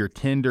gonna have your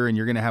tinder, and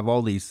you're gonna have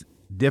all these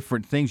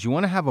different things. You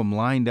want to have them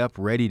lined up,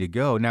 ready to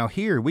go. Now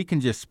here, we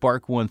can just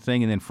spark one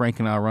thing, and then Frank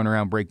and I'll run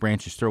around, break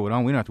branches, throw it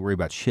on. We don't have to worry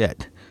about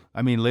shit.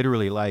 I mean,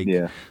 literally,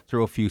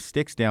 throw a few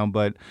sticks down,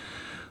 but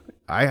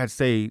I'd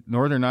say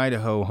Northern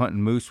Idaho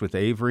hunting moose with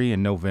Avery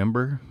in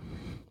November,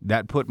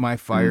 that put my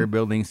fire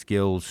building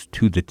skills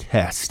to the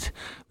test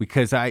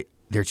because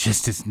there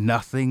just is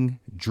nothing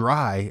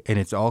dry and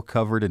it's all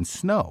covered in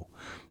snow.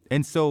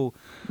 And so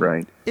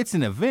it's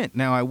an event.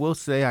 Now, I will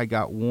say I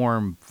got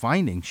warm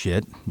finding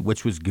shit,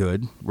 which was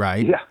good,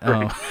 right? Yeah.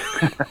 Right.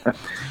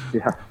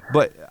 Yeah.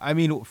 But, I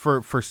mean,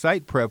 for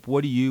site prep,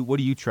 what do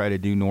you try to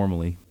do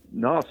normally?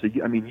 No, so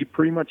you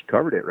pretty much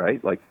covered it,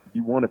 right? Like,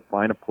 you want to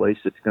find a place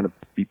that's going to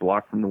be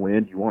blocked from the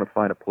wind. You want to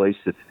find a place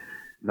that's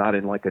not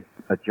in like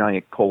a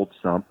giant cold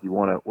sump. You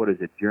want to, what is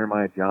it,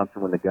 Jeremiah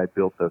Johnson, when the guy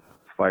built the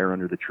fire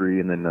under the tree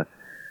and then the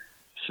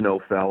snow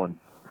fell and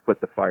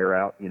put the fire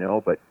out,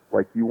 but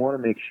like you want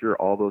to make sure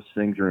all those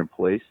things are in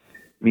place.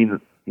 I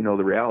mean,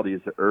 the reality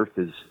is the earth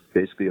is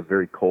basically a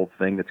very cold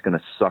thing that's going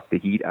to suck the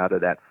heat out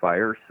of that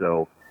fire.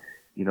 So,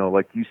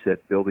 like you said,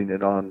 building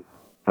it on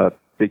a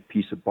big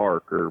piece of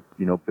bark or,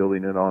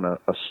 building it on a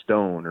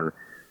stone, or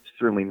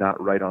certainly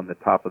not right on the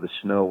top of the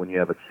snow when you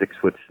have a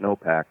 6-foot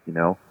snowpack,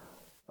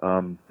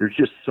 there's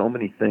just so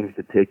many things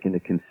to take into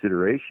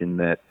consideration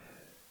that,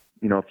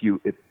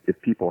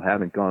 if people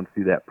haven't gone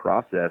through that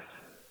process,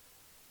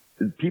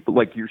 people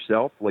like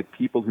yourself, like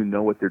people who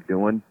know what they're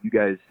doing,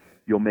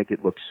 you'll make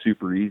it look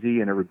super easy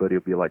and everybody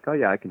will be like, oh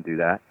yeah, I can do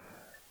that.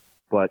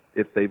 But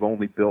if they've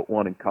only built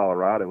one in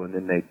Colorado and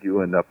then they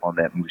do end up on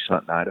that moose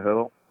hunt in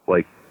Idaho,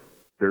 like,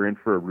 they're in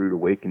for a rude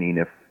awakening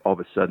if all of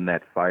a sudden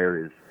that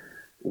fire is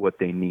what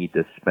they need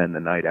to spend the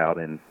night out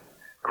and,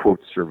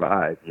 quote,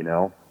 survive, you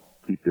know,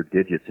 keep their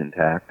digits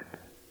intact.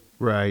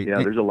 Right. Yeah,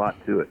 there's a lot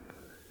to it.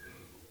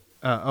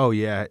 Oh,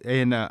 yeah.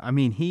 And, I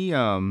mean, he,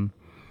 when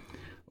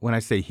I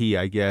say he,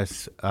 I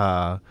guess,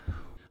 I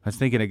was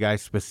thinking a guy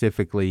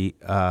specifically,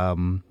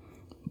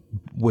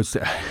 was,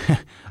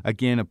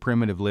 again, a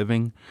primitive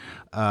living,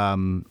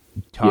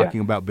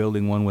 talking about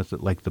building one with,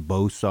 like, the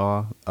bow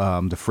saw,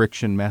 the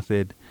friction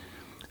method.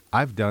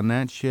 I've done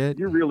that shit.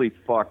 You're really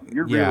fucked.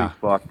 You're really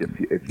fucked if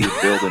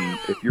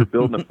you're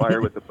building a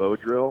fire with a bow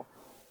drill.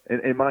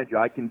 And mind you,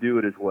 I can do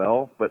it as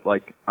well, but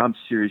like I'm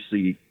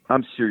seriously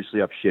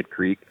up shit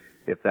creek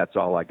if that's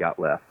all I got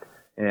left.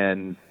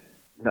 And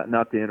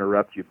not to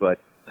interrupt you, but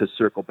to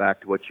circle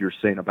back to what you were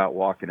saying about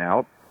walking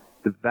out,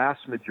 the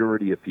vast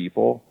majority of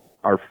people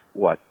are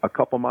a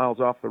couple miles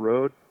off the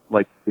road.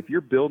 Like if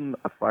you're building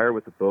a fire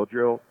with a bow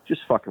drill,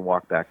 just fucking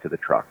walk back to the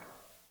truck.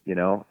 You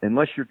know,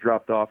 unless you're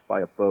dropped off by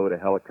a boat, a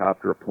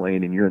helicopter, a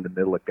plane, and you're in the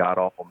middle of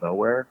god-awful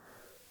nowhere,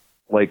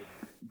 like,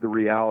 the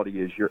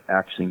reality is you're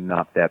actually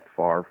not that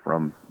far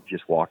from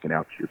just walking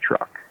out to your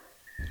truck.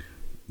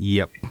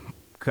 Yep.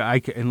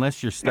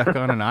 Unless you're stuck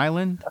on an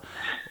island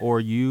or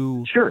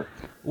you... Sure.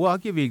 Well, I'll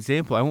give you an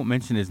example. I won't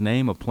mention his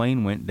name. A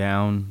plane went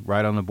down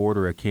right on the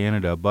border of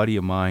Canada. A buddy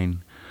of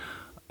mine,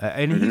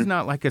 and he's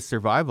not like a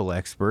survival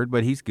expert,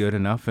 but he's good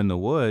enough in the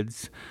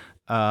woods.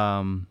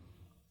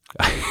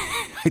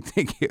 I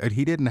think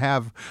he didn't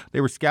have, they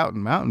were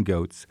scouting mountain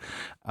goats.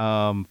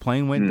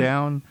 Plane went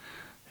down.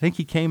 I think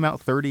he came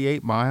out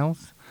 38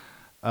 miles.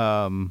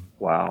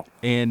 Wow.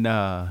 And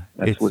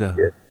That's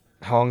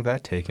how long did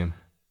that take him?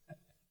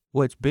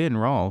 Well, it's Ben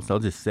Rawls. I'll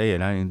just say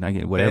it. I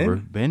get whatever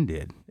Ben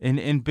did.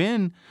 And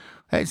Ben,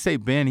 I'd say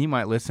Ben, he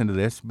might listen to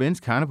this. Ben's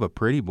kind of a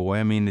pretty boy.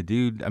 I mean, the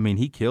dude, I mean,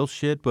 he kills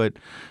shit, but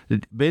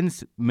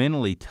Ben's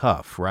mentally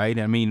tough, right?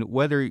 I mean,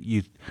 whether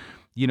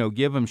you know,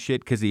 give him shit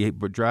because he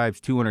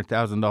drives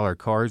 $200,000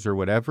 cars or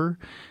whatever.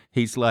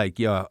 He's like,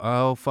 yeah,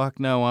 oh,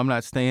 fuck no, I'm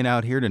not staying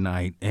out here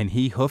tonight. And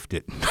he hoofed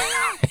it.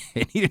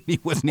 And he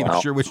wasn't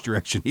even sure which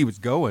direction he was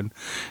going.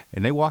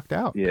 And they walked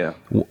out. Yeah.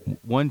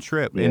 One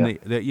trip. Yeah.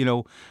 And, you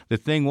know, the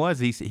thing was,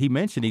 he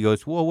mentioned, he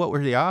goes, well, what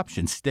were the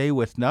options? Stay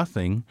with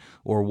nothing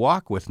or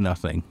walk with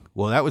nothing.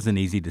 Well, that was an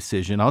easy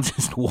decision. I'll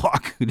just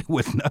walk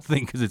with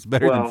nothing because it's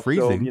better than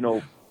freezing. So, you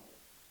know,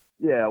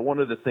 yeah, one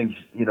of the things,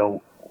 you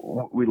know,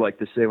 we like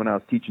to say when I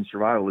was teaching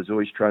survival is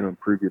always try to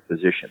improve your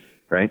position,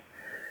 right?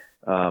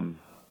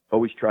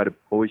 Always try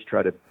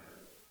to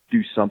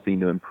do something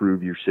to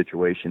improve your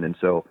situation. And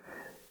so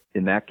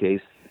in that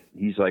case,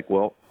 he's like,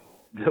 well,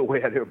 the way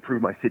to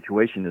improve my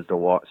situation is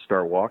to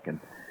start walking.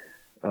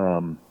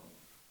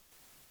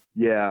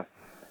 Yeah,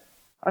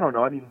 I don't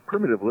know. I mean,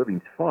 primitive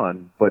living's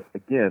fun, but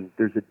again,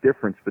 there's a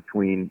difference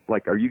between,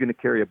 like, are you going to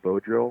carry a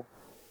bow drill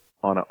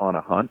on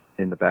a hunt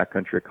in the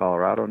backcountry of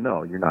Colorado?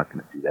 No, you're not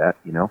going to do that,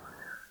 you know?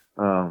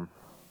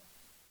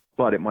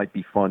 But it might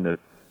be fun to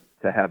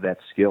have that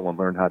skill and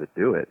learn how to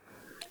do it.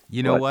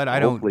 You know what? I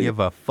don't give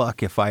a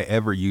fuck if I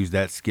ever use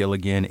that skill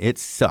again. It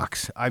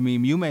sucks. I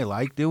mean, you may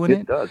like doing it.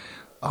 It does.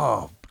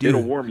 Oh, dude.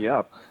 It'll warm you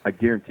up. I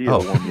guarantee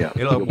it'll warm you up.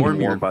 It'll warm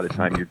warm by the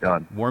time you're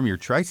done. Warm your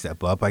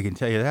tricep up, I can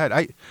tell you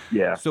that.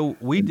 Yeah. So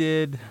we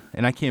did,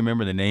 and I can't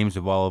remember the names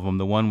of all of them.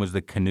 The one was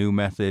the canoe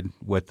method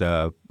with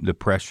the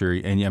pressure,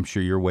 and I'm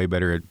sure you're way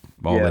better at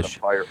all this.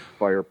 Yeah, the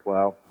fire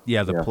plow.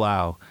 Yeah, the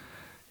plow.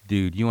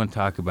 Dude, you want to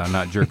talk about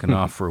not jerking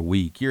off for a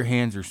week? Your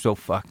hands are so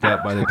fucked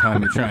up by the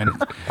time you're trying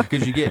to,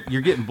 because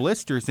you're getting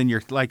blisters, and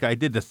you're like, I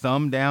did the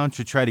thumb down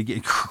to try to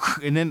get,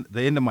 and then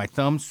the end of my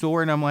thumb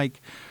sore, and I'm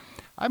like,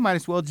 I might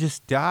as well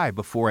just die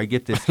before I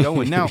get this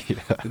going. Now,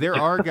 there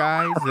are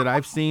guys that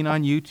I've seen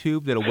on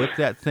YouTube that'll whip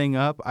that thing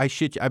up. I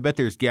bet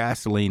there's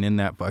gasoline in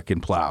that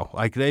fucking plow.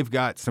 Like, they've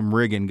got some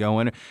rigging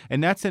going,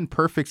 and that's in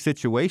perfect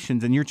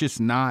situations, and you're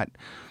just not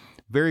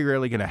very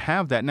rarely going to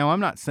have that. Now, I'm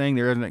not saying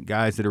there isn't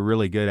guys that are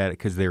really good at it,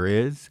 because there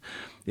is.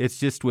 It's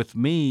just with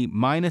me,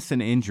 minus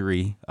an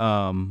injury,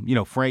 you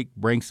know, Frank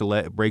breaks a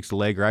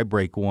leg or I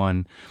break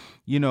one,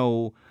 you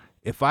know,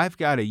 if I've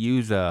got to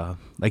use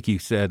like you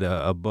said,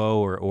 a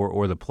bow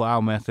or the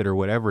plow method or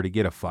whatever to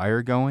get a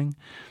fire going,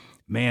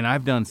 man,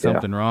 I've done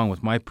something wrong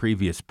with my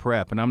previous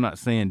prep. And I'm not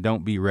saying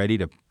don't be ready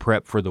to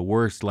prep for the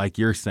worst like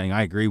you're saying.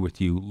 I agree with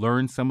you.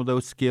 Learn some of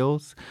those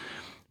skills.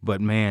 But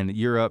man,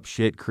 you're up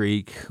shit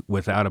creek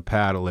without a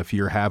paddle if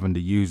you're having to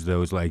use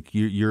those. Like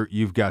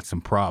you've got some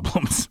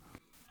problems.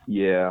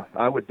 Yeah,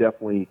 I would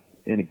definitely.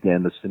 And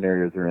again, the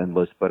scenarios are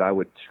endless. But I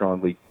would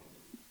strongly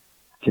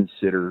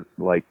consider,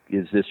 like,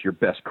 is this your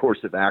best course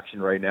of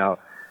action right now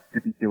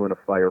to be doing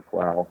a fire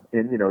plow?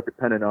 And you know,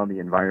 depending on the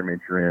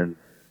environment you're in,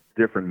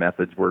 different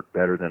methods work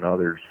better than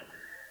others.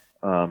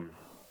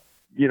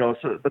 You know,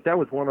 so but that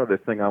was one other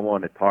thing I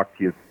wanted to talk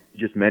to you.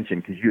 Just mention,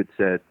 because you had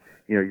said,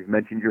 you know, you've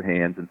mentioned your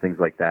hands and things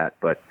like that,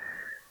 but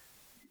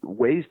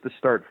ways to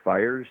start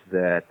fires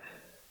that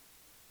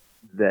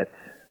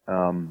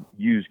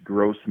use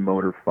gross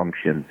motor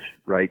functions,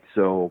 right?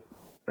 So,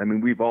 I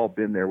mean, we've all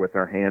been there with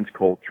our hands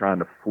cold trying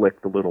to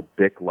flick the little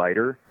Bic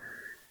lighter,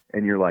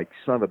 and you're like,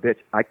 son of a bitch,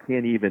 I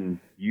can't even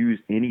use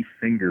any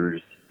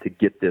fingers to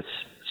get this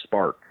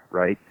spark,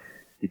 right?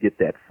 To get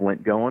that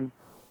flint going.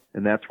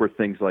 And that's where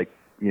things like,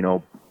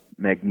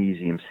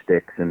 magnesium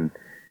sticks and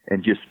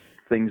just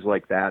things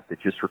like that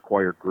just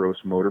require gross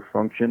motor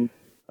function.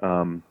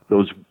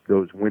 Those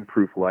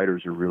windproof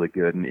lighters are really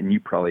good. And you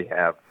probably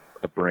have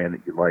a brand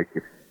that you like.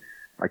 If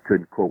I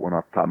couldn't quote one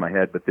off the top of my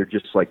head, but they're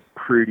just like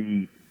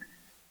pretty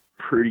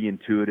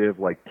intuitive,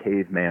 like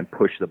caveman,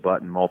 push the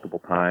button multiple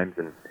times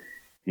and,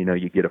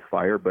 you get a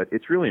fire. But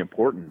it's really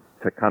important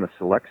to kind of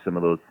select some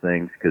of those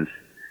things because,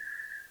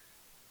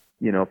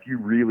 if you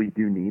really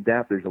do need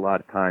that, there's a lot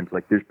of times,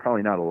 like there's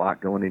probably not a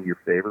lot going in your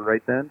favor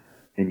right then,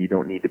 and you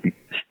don't need to be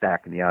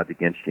stacking the odds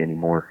against you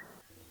anymore.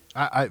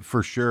 I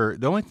for sure.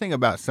 The only thing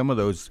about some of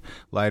those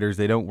lighters,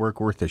 they don't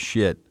work worth a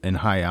shit in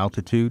high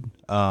altitude.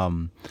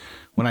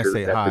 When I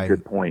say that's high, a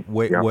good point.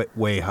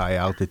 Way high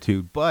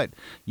altitude. But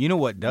you know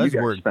what does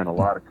work? You spend a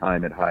lot of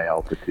time at high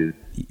altitude.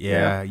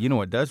 Yeah, you know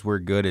what does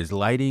work good is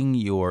lighting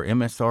your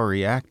MSR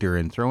reactor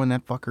and throwing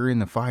that fucker in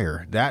the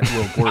fire. That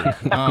will work.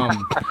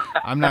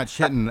 I'm not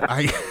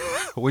shitting.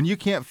 When you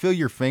can't feel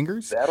your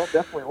fingers, that'll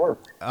definitely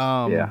work.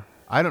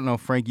 I don't know,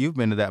 Frank, you've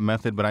been to that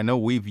method, but I know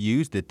we've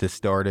used it to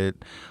start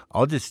it.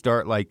 I'll just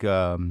start like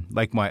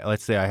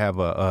let's say I have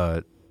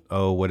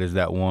what is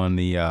that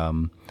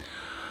one?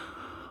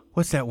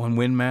 What's that one?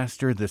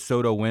 Windmaster, the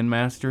Soto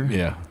Windmaster.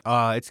 Yeah.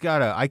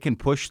 I can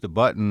push the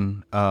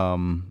button,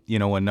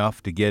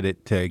 enough to get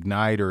it to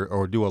ignite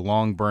or do a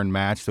long burn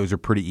match. Those are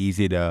pretty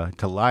easy to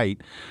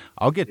light.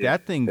 I'll get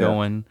that thing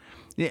going.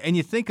 And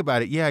you think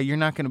about it, you're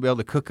not going to be able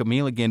to cook a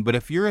meal again. But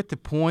if you're at the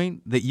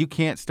point that you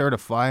can't start a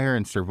fire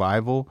in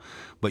survival,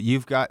 but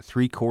you've got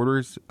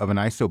 3/4 of an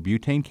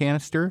isobutane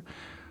canister,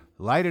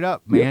 light it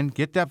up, man. Yep.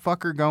 Get that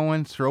fucker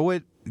going. Throw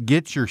it.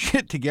 Get your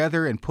shit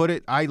together and put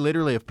it. I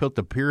literally have built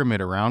a pyramid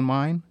around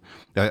mine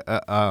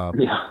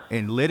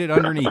and lit it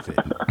underneath it,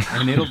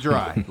 and it'll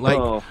dry.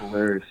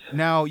 Hilarious.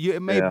 Now, it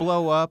may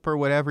blow up or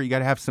whatever. You got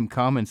to have some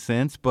common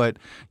sense, but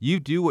you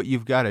do what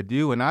you've got to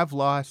do. And I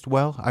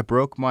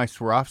broke my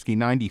Swarovski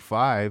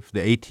 95,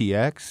 the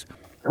ATX.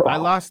 Oh. I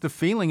lost the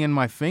feeling in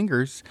my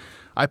fingers.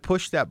 I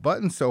pushed that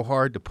button so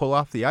hard to pull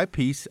off the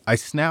eyepiece, I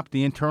snapped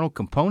the internal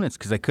components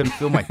because I couldn't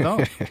feel my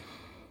thumb.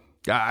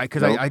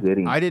 Because I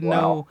didn't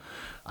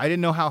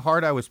know how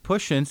hard I was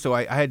pushing, so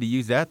I had to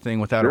use that thing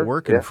without it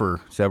working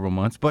for several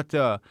months. But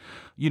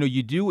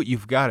you do what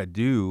you've got to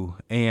do,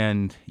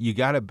 and you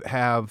got to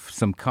have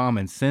some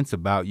common sense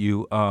about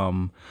you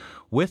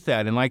with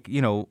that.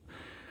 And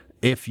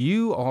if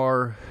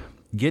you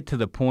get to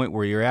the point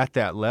where you're at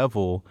that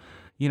level.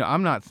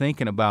 I'm not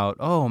thinking about,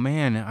 oh,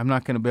 man, I'm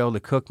not going to be able to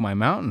cook my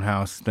mountain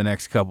house the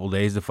next couple of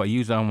days if I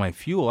use all my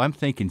fuel. I'm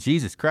thinking,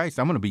 Jesus Christ,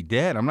 I'm going to be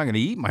dead. I'm not going to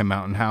eat my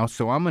mountain house,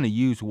 so I'm going to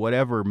use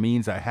whatever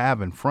means I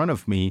have in front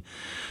of me,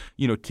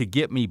 to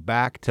get me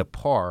back to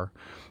par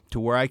to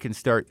where I can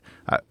start.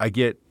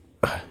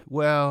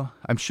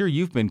 I'm sure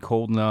you've been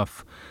cold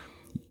enough.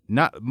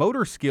 Not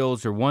motor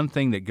skills are one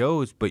thing that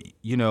goes, but,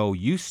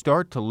 you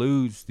start to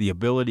lose the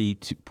ability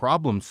to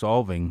problem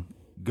solving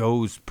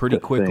goes pretty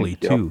quickly,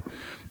 too.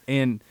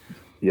 And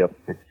yep,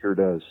 it sure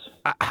does.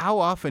 How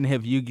often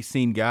have you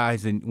seen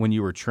guys when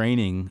you were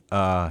training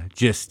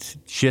just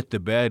shit the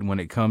bed when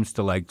it comes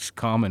to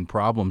common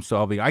problem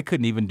solving? I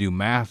couldn't even do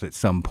math at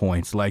some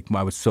points, I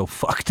was so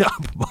fucked up.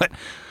 But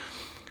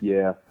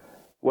yeah,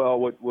 well,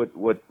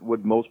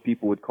 what most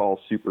people would call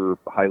super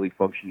highly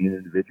functioning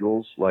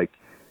individuals,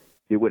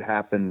 it would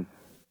happen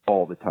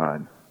all the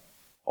time,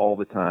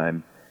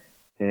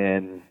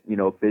 and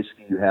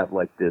basically you have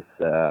this.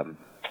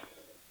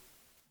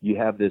 You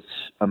have this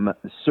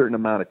certain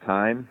amount of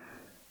time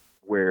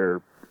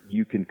where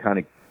you can kind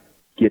of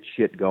get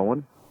shit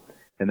going.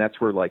 And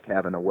that's where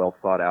having a well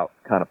thought out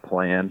kind of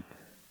plan,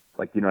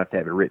 you don't have to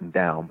have it written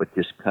down, but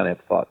just kind of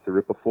have thought through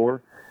it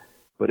before.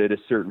 But at a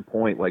certain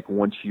point,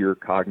 once your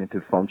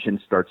cognitive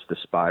function starts to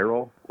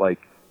spiral,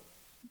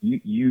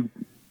 you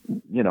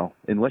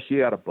unless you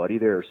got a buddy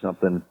there or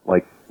something,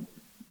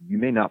 you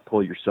may not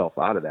pull yourself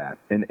out of that.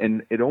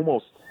 And it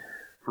almost,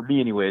 for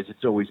me anyways,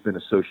 it's always been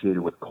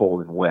associated with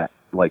cold and wet.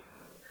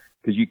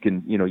 Because you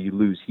can, you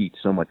lose heat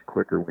so much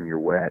quicker when you're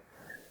wet.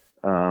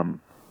 And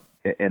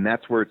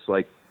that's where it's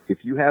if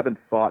you haven't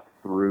thought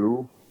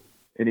through,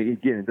 and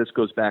again, this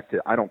goes back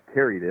to, I don't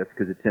carry this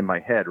because it's in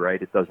my head,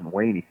 right? It doesn't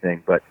weigh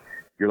anything, but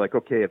you're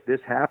okay, if this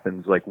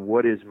happens,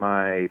 what is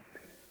my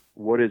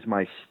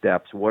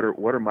steps? What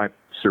are my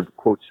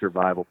quote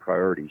survival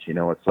priorities?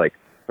 It's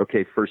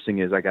okay, first thing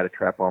is I got to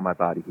trap all my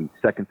body heat.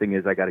 Second thing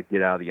is I got to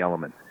get out of the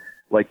element.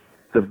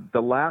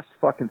 The last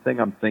fucking thing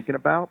I'm thinking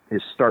about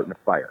is starting a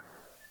fire.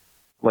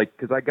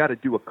 Because I got to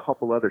do a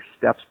couple other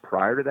steps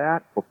prior to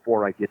that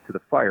before I get to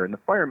the fire. And the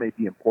fire may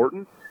be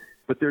important,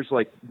 but there's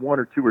 1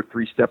 or 2 or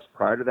 3 steps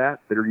prior to that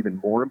that are even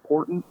more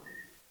important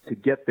to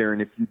get there.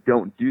 And if you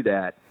don't do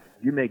that,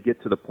 you may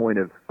get to the point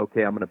of,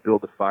 okay, I'm going to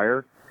build a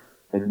fire,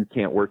 and you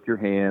can't work your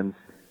hands,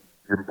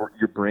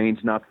 your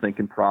brain's not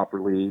thinking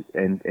properly,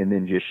 and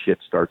then just shit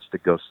starts to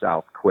go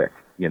south quick,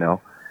 you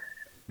know.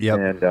 Yep.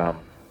 And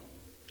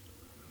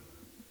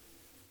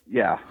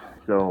yeah,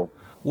 so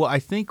well, I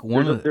think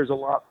there's a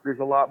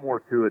lot more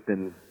to it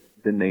than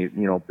they,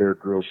 you know, Bear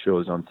Grylls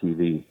shows on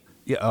TV.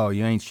 Yeah. Oh,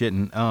 you ain't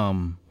shitting.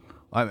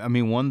 I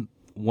mean,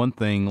 one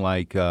thing,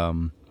 like,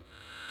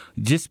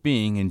 just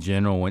being in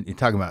general, when you're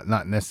talking about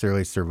not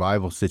necessarily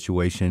survival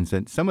situations,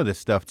 and some of this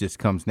stuff just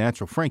comes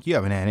natural. Frank, you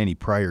haven't had any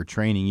prior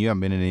training. You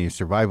haven't been in any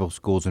survival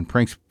schools, and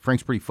Frank's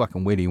pretty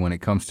fucking witty when it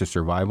comes to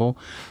survival.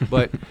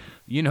 But,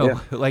 you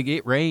know, like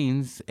it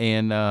rains,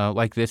 and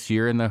like this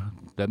year in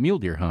the mule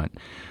deer hunt,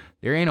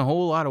 there ain't a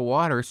whole lot of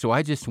water, so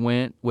I just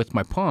went with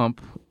my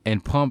pump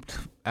and pumped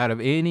out of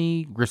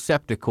any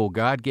receptacle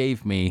God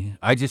gave me.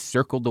 I just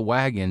circled the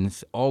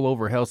wagons all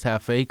over Hell's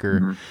Half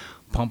Acre,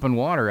 pumping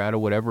water out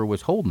of whatever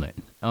was holding it,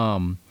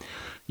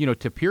 you know,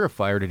 to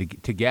purify or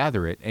to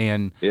gather it.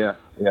 And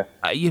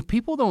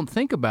people don't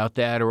think about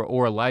that,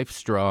 or a life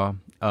straw,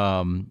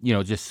 you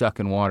know, just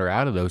sucking water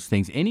out of those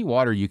things. Any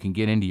water you can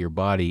get into your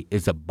body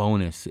is a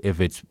bonus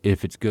if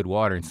it's good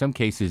water. In some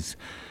cases,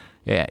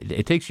 yeah,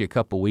 it takes you a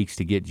couple weeks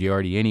to get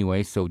Giardia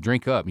anyway, so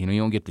drink up. You know,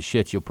 you don't get the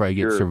shits, you'll probably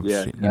get some,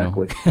 exactly. you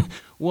know.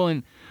 Well,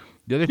 and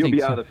the other You'll thing,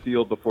 be out of the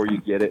field before you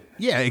get it.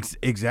 Yeah,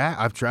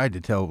 exactly. I've tried to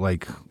tell,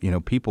 like, you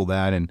know, people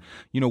that, and,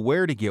 you know,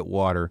 where to get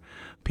water.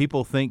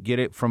 People think get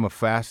it from a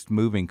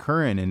fast-moving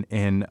current,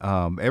 and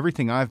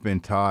everything I've been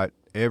taught,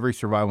 every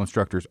survival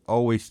instructor's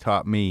always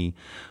taught me,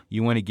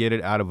 you want to get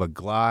it out of a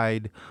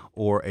glide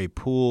or a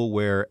pool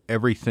where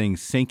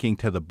everything's sinking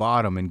to the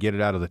bottom, and get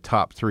it out of the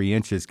top 3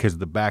 inches, because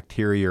the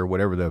bacteria or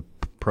whatever, the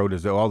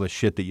protozoa, all the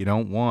shit that you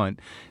don't want,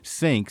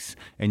 sinks,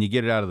 and you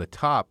get it out of the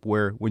top,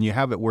 where when you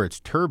have it where it's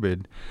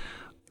turbid,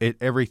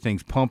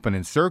 everything's pumping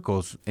in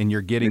circles, and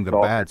you're getting the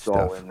bad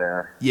stuff. All in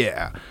there.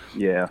 Yeah.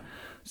 Yeah.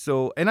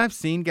 So, and I've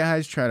seen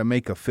guys try to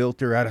make a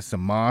filter out of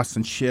some moss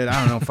and shit. I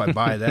don't know if I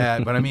buy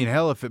that, but I mean,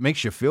 hell, if it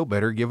makes you feel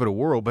better, give it a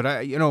whirl.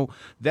 But you know,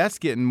 that's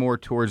getting more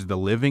towards the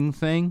living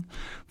thing.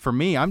 For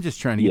me, I'm just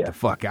trying to get the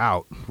fuck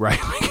out, right?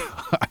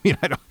 I mean,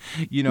 I don't,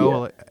 you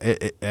know,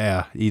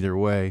 either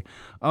way.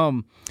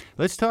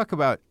 Let's talk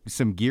about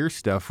some gear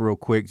stuff real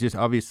quick. Just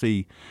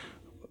obviously,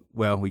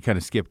 well, we kind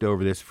of skipped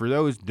over this. For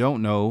those who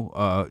don't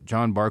know,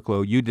 John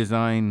Barklow, you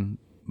design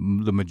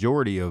the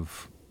majority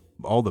of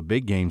all the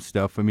big game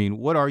stuff. I mean,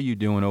 what are you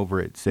doing over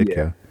at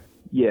Sitka?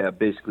 Yeah,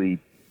 basically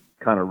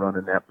kind of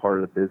running that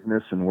part of the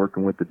business and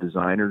working with the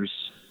designers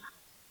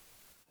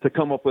to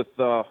come up with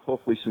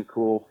hopefully some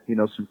cool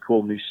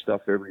new stuff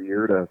every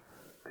year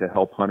to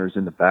help hunters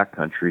in the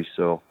backcountry.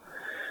 So,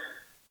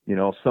 you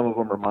know, some of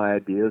them are my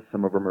ideas,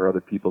 some of them are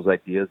other people's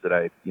ideas that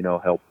I, you know,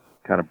 help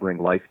kind of bring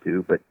life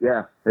to. But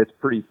yeah, it's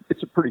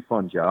a pretty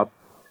fun job.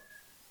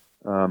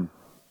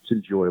 It's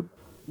enjoyable.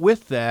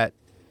 With that,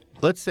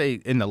 let's say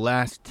in the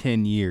last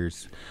 10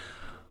 years,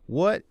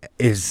 what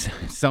is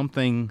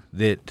something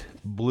that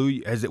blew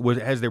you? Has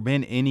there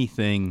been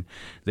anything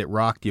that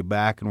rocked you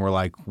back and were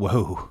like,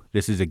 whoa,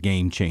 this is a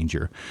game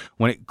changer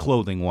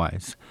clothing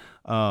wise?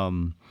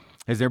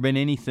 Has there been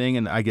anything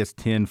in, I guess,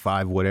 10,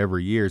 5, whatever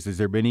years, has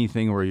there been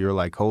anything where you're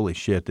like, holy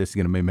shit, this is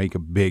going to make a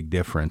big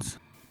difference?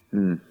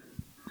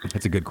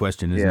 That's a good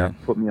question, isn't it?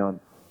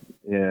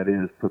 It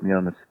is. Put me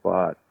on the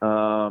spot.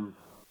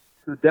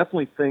 So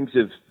definitely things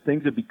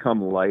have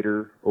become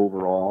lighter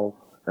overall,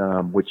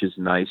 which is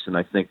nice, and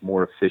I think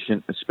more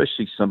efficient,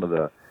 especially some of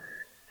the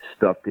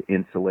stuff to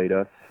insulate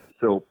us.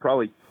 So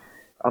probably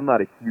I'm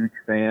not a huge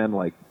fan,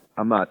 like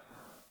I'm not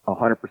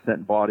 100%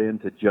 bought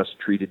into just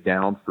treated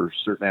down for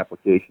certain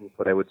applications,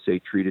 but I would say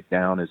treated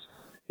down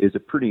is a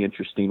pretty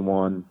interesting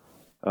one.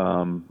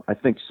 I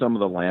think some of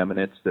the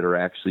laminates that are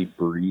actually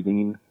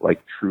breathing,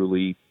 like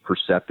truly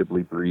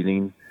perceptibly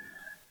breathing,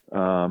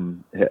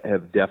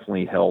 have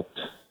definitely helped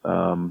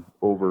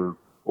over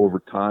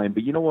time.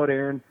 But you know what,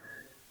 Aaron?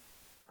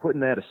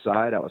 Putting that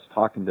aside, I was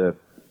talking to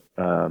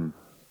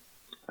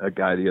a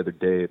guy the other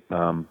day,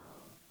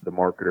 the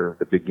marketer,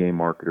 the big game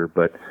marketer.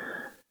 But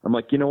I'm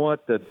like, you know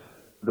what? The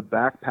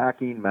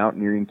backpacking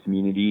mountaineering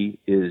community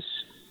is,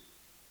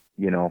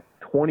 you know,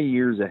 20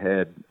 years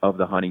ahead of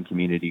the hunting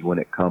community when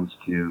it comes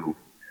to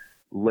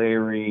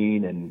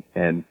layering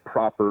and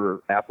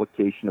proper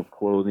application of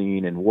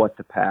clothing and what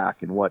to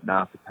pack and what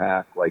not to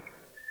pack. Like,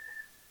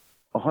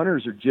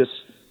 hunters are just,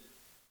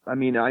 I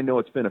mean, I know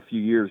it's been a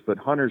few years, but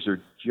hunters are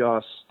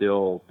just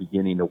still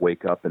beginning to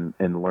wake up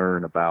and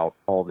learn about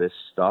all this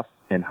stuff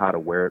and how to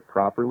wear it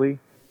properly.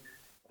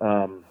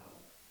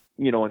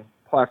 You know, and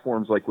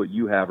platforms like what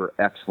you have are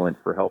excellent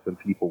for helping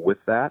people with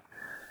that.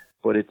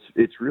 But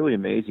it's really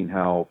amazing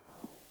how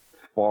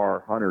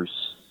far hunters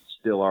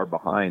still are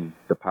behind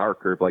the power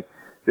curve. Like,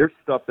 there's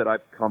stuff that we've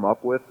come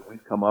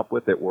up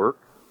with at work,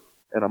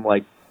 and I'm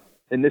like,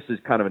 and this is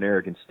kind of an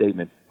arrogant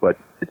statement, but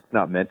it's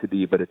not meant to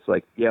be, but it's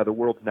like, yeah, the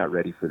world's not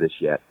ready for this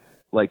yet.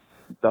 Like,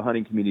 the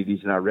hunting community's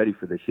not ready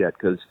for this yet,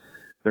 because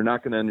they're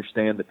not going to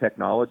understand the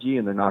technology,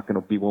 and they're not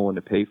going to be willing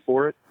to pay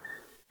for it,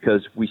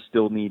 because we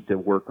still need to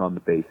work on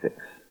the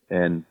basics.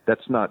 And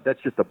that's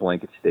just a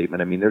blanket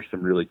statement. I mean, there's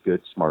some really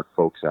good, smart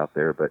folks out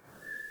there, but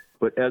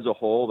as a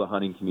whole, the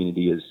hunting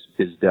community is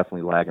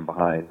definitely lagging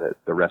behind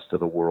the rest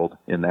of the world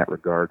in that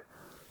regard.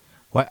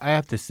 Well, I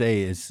have to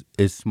say, as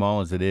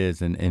small as it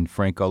is, and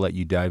Frank, I'll let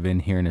you dive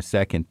in here in a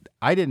second.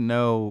 I didn't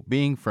know,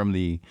 being from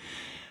the,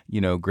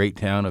 great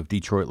town of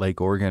Detroit Lake,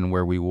 Oregon,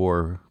 where we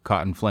wore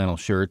cotton flannel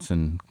shirts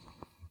and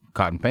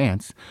cotton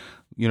pants,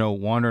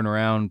 wandering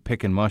around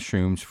picking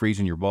mushrooms,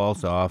 freezing your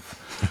balls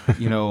off.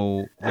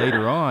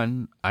 Later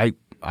on, I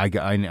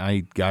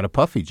got a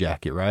puffy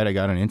jacket, right? I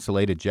got an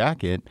insulated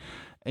jacket,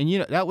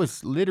 and that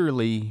was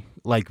literally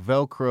like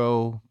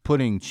Velcro,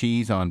 putting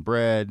cheese on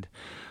bread,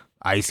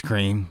 ice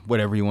cream,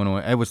 whatever you want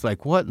to. I was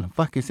like, what in the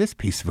fuck is this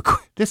piece of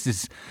equipment? This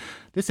is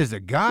a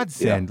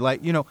godsend.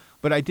 Yeah.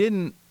 But I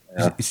didn't.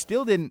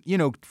 Still didn't,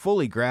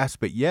 fully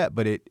grasp it yet,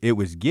 but it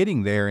was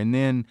getting there. And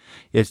then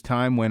as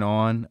time went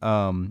on,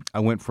 I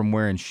went from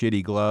wearing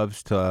shitty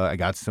gloves to I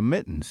got some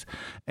mittens.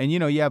 And,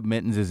 you have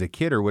mittens as a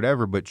kid or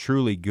whatever, but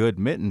truly good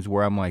mittens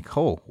where I'm like,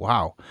 oh,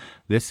 wow,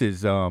 this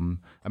is, and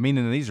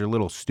these are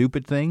little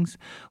stupid things,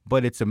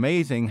 but it's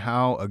amazing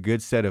how a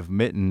good set of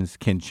mittens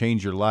can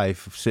change your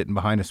life sitting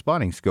behind a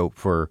spotting scope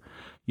for,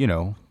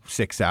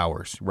 6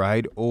 hours,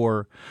 right?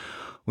 Or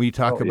when you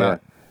talk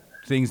about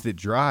things that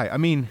dry,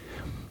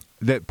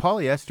 that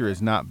polyester is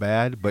not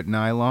bad, but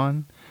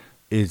nylon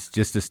is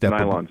just a step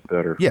above. Nylon's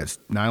better. Yes,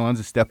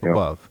 nylon's a step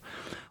above.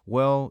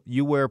 Well,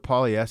 you wear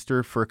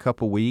polyester for a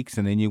couple weeks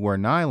and then you wear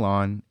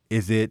nylon.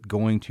 Is it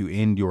going to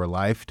end your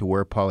life to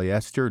wear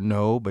polyester?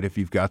 No, but if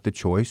you've got the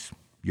choice,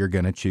 you're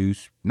going to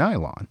choose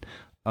nylon.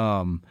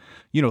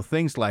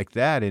 Things like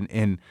that.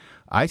 And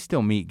I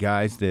still meet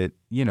guys that,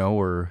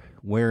 are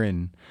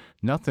wearing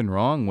nothing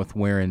wrong with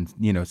wearing,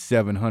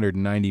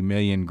 790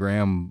 million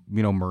gram,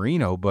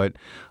 merino, but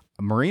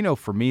merino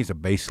for me is a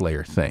base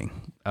layer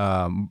thing.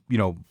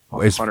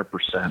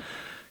 100%.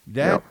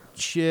 That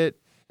shit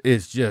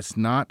is just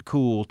not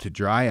cool to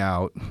dry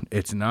out.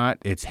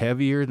 It's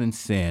heavier than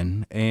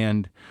sin.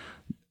 And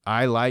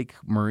I like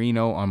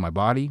merino on my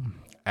body.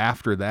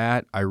 After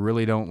that, I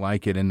really don't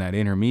like it in that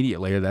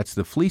intermediate layer. That's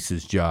the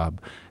fleece's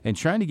job. And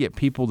trying to get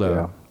people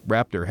to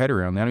wrap their head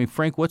around that.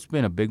 Frank, what's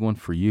been a big one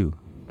for you?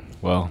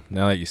 Well,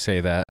 now that you say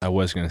that, I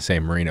was going to say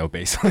merino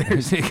base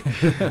layers.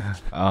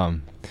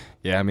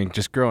 Yeah,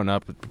 just growing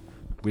up,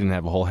 we didn't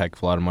have a whole heck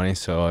of a lot of money,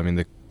 so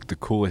the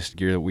coolest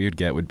gear that we would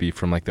get would be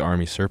from like the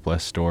Army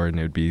surplus store, and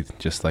it would be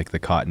just like the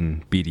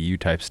cotton BDU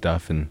type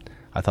stuff, and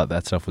I thought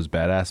that stuff was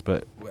badass.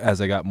 But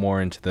as I got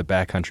more into the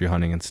backcountry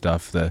hunting and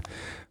stuff, the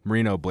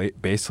merino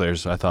base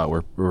layers I thought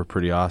were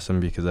pretty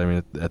awesome because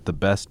at the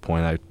best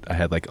point I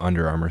had like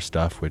Under Armour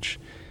stuff, which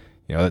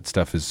that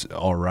stuff is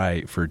all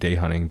right for day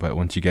hunting, but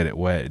once you get it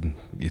wet and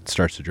it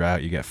starts to dry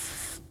out, you get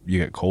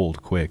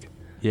cold quick.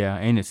 Yeah,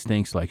 and it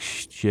stinks like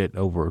shit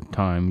over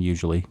time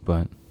usually,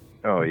 but...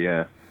 Oh,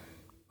 yeah.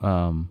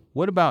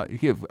 What about,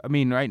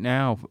 right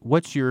now,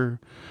 what's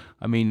your,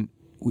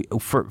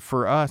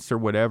 for us or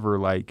whatever,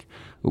 like,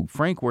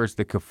 Frank wears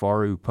the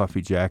Kifaru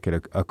puffy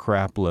jacket, a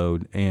crap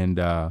load, and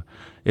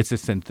it's a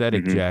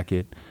synthetic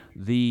jacket.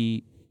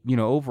 The,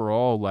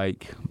 overall,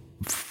 like,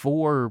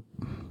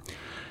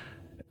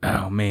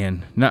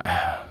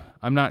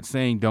 I'm not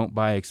saying don't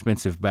buy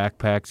expensive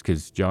backpacks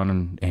because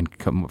John and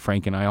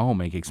Frank and I all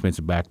make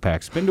expensive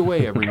backpacks. Spend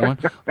away, everyone.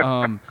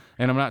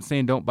 And I'm not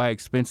saying don't buy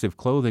expensive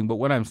clothing, but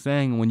what I'm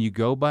saying, when you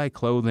go buy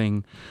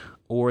clothing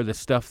or the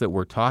stuff that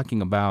we're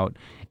talking about,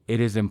 it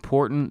is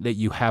important that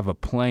you have a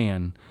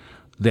plan,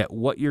 that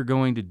what you're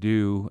going to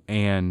do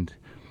and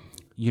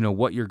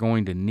what you're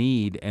going to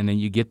need, and then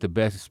you get the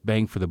best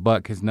bang for the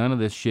buck, because none of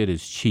this shit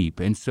is cheap.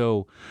 And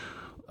so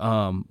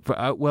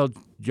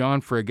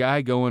John, for a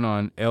guy going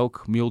on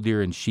elk, mule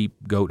deer, and sheep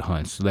goat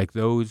hunts, like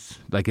those,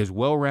 like as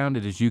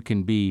well-rounded as you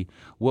can be,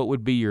 what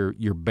would be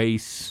your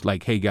base,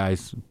 like, hey,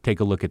 guys, take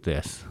a look at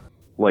this?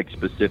 Like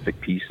specific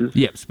pieces?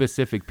 Yep,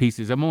 specific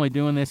pieces. I'm only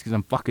doing this because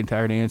I'm fucking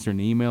tired of answering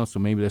the email, so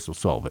maybe this will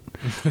solve it.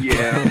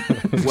 Yeah.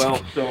 Well,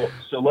 so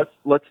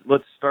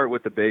let's start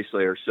with the base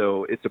layer.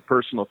 So it's a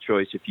personal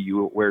choice if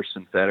you wear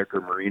synthetic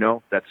or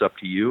merino. That's up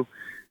to you.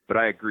 But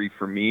I agree.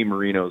 For me,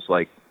 merino's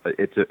like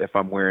if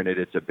I'm wearing it,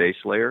 it's a base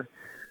layer.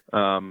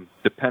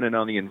 Depending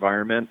on the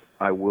environment,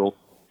 I will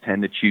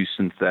tend to choose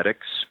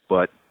synthetics,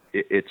 but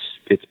it's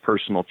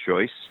personal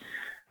choice.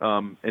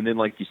 And then,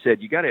 like you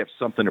said, you got to have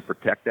something to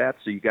protect that.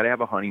 So you got to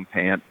have a hunting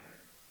pant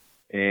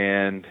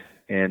and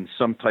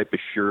some type of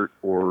shirt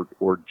or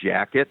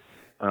jacket.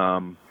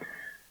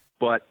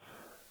 But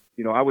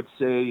I would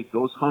say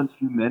those hunts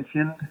you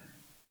mentioned,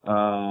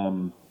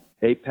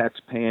 Apex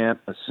pant,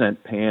 a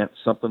scent pant,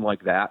 something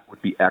like that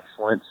would be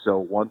excellent. So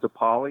one's a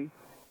poly,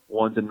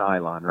 one's a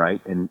nylon, right?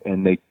 And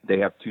they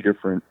have two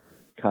different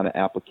kind of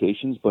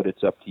applications, but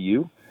it's up to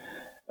you.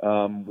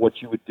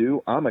 What you would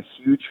do, I'm a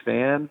huge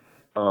fan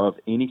of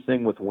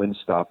anything with wind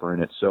stopper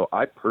in it. So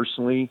I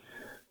personally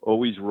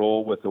always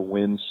roll with a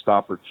wind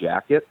stopper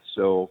jacket.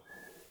 So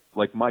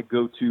like my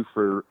go-to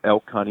for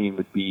elk hunting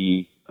would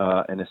be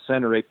an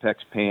Ascent or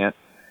Apex pant.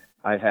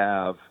 I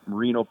have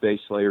merino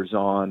base layers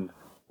on,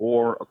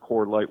 or a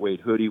Core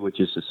lightweight hoodie, which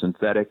is a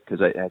synthetic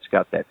because it's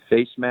got that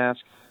face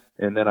mask.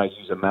 And then I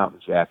use a mountain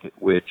jacket,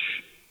 which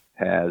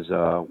has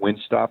a wind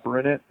stopper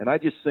in it. And I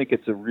just think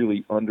it's a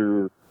really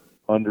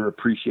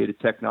underappreciated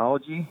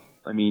technology.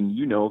 I mean,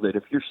 you know that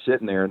if you're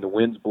sitting there and the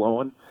wind's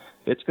blowing,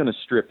 it's going to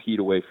strip heat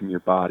away from your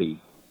body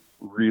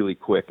really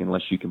quick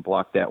unless you can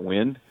block that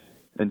wind.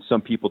 And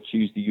some people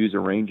choose to use a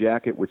rain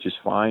jacket, which is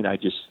fine. I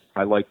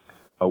like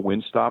a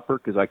wind stopper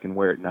because I can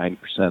wear it 90%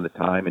 of the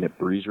time and it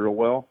breathes real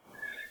well.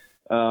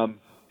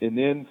 And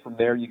then from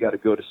there, you got to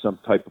go to some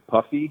type of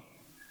puffy.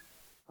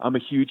 I'm a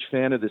huge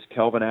fan of this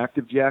Kelvin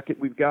Active jacket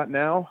we've got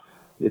now.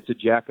 It's a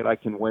jacket I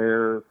can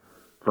wear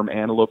from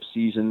antelope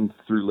season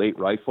through late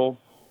rifle,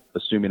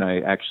 assuming I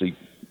actually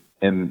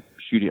am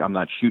shooting. I'm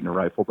not shooting a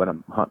rifle, but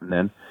I'm hunting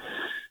then.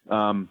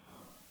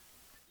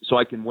 So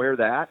I can wear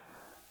that.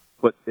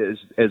 But as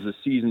the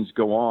seasons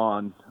go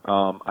on,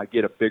 I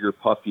get a bigger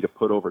puffy to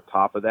put over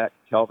top of that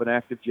Kelvin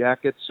Active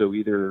jacket. So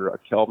either a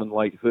Kelvin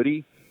light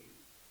hoodie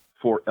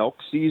for elk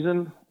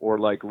season, or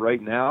like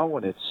right now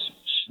when it's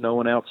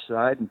snowing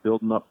outside and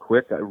building up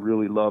quick, I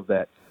really love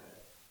that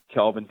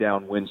Kelvin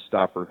down wind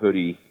stopper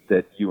hoodie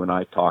that you and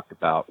I talked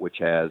about, which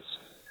has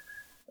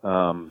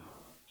some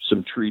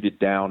treated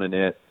down in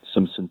it,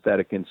 some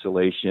synthetic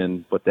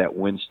insulation, but that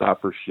wind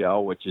stopper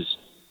shell, which is,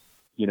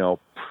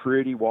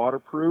 pretty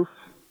waterproof.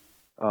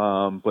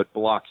 But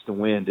blocks the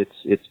wind.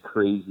 It's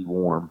crazy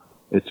warm.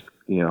 It's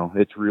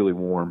really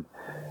warm.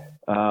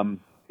 And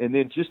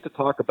then just to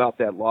talk about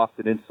that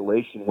lofted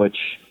insulation, which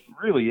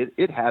really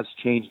it has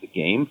changed the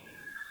game.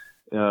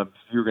 If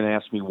you're going to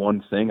ask me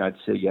one thing, I'd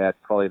say, yeah,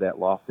 probably that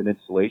lofted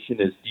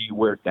insulation is, do you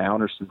wear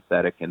down or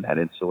synthetic in that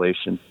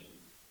insulation?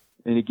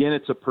 And again,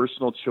 it's a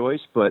personal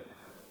choice, but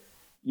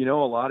a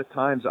lot of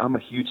times I'm a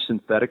huge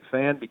synthetic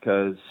fan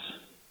because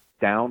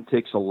down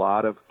takes a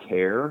lot of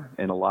care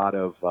and a lot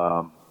of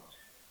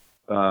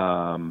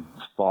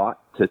thought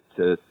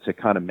to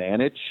kind of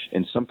manage.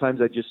 And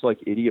sometimes I just like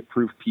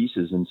idiot-proof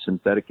pieces, and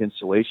synthetic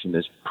insulation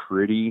is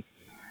pretty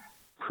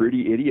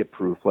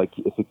idiot-proop. Like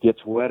if it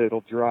gets wet,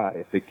 it'll dry.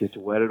 If it gets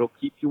wet, it'll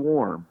keep you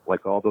warm.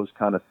 Like all those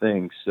kind of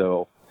things.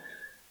 So,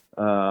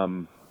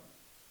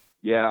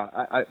 yeah,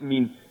 I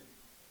mean,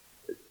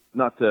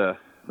 not to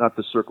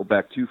circle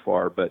back too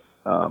far, but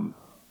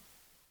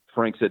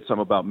Frank said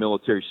something about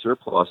military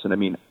surplus, and I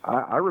mean,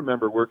 I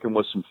remember working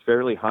with some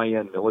fairly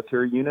high-end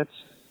military units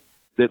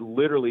that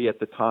literally at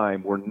the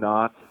time were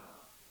not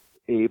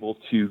able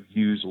to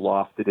use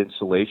lofted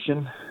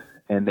insulation,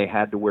 and they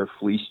had to wear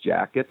fleece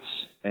jackets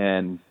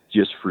and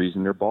just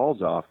freezing their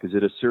balls off, because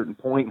at a certain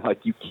point, like,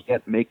 you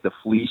can't make the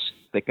fleece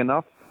thick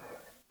enough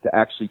to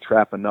actually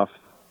trap enough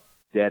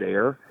dead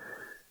air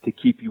to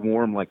keep you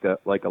warm like a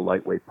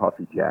lightweight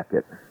puffy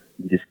jacket.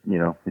 You just,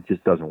 it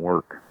just doesn't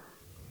work.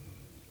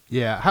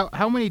 Yeah.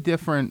 How many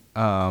different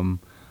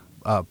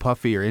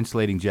puffy or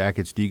insulating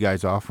jackets do you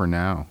guys offer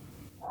now?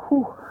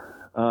 Whew.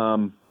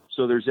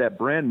 So there's that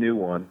brand new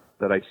one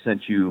that I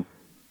sent you,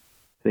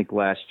 I think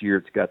last year.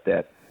 It's got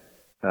that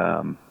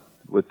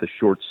with the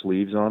short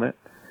sleeves on it.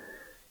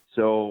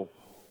 So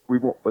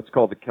let's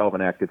call the Kelvin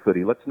Active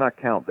hoodie. Let's not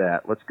count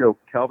that. Let's go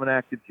Kelvin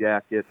Active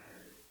jacket,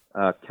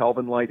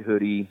 Kelvin light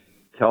hoodie,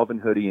 Kelvin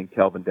hoodie, and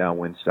Kelvin down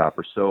wind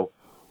stopper. So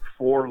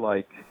four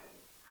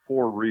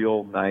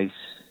real nice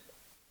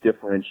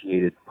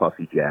differentiated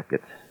puffy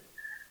jackets.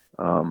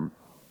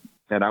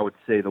 And I would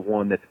say the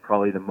one that's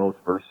probably the most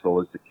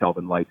versatile is the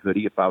Kelvin light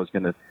hoodie. If I was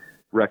going to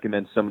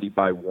recommend somebody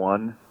buy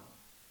one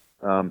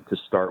to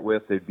start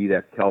with, it'd be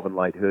that Kelvin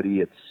light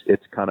hoodie.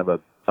 It's kind of a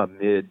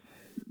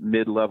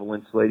mid-level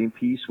insulating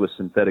piece with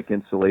synthetic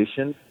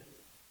insulation,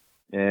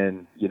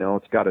 and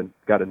it's got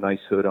a nice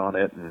hood on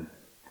it and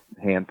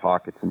hand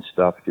pockets and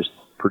stuff. Just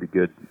pretty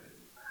good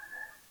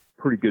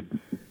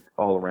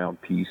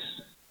all-around piece.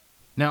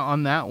 Now,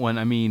 on that one,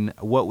 I mean,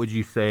 what would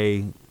you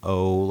say,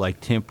 like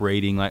temp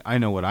rating? Like, I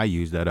know what I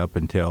use that up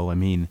until. I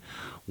mean,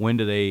 when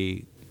do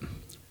they,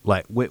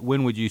 like,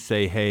 when would you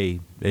say,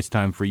 hey, it's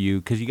time for you?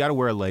 Because you got to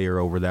wear a layer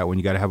over that one.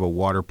 You got to have a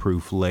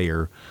waterproof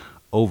layer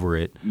over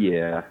it.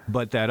 Yeah.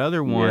 But that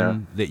other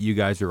one that you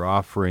guys are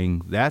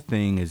offering, that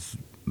thing is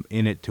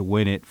in it to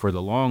win it for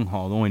the long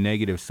haul. The only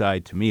negative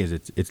side to me is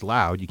it's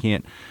loud. You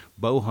can't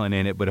bow hunt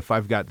in it. But if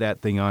I've got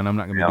that thing on, I'm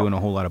not going to be doing a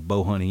whole lot of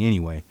bow hunting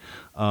anyway.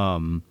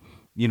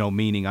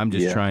 Meaning I'm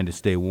just trying to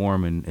stay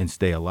warm and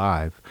stay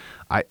alive.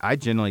 I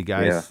generally,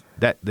 guys,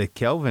 that the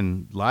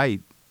Kelvin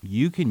light,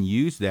 you can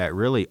use that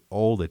really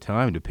all the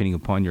time, depending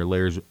upon your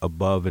layers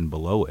above and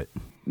below it.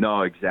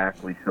 No,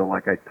 exactly. So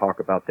like I talk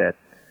about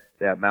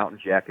that mountain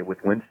jacket with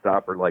wind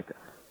stopper, like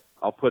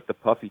I'll put the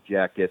puffy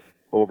jacket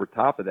over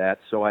top of that.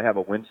 So I have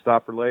a wind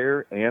stopper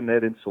layer and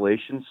that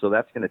insulation. So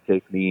that's going to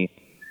take me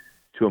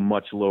to a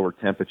much lower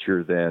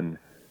temperature than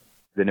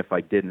if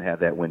I didn't have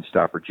that wind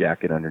stopper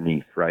jacket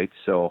underneath. Right.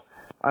 So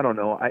I don't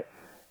know. I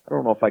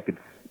don't know if I could,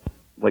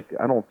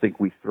 I don't think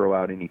we throw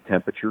out any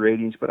temperature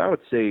ratings, but I would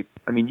say,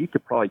 I mean, you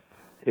could probably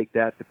take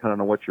that, depending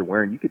on what you're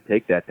wearing, you could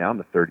take that down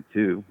to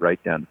 32,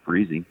 right down to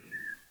freezing.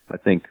 I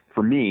think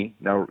for me,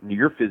 now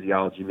your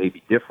physiology may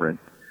be different,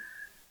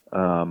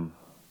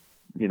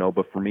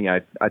 But for me,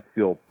 I'd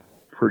feel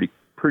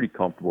pretty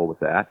comfortable with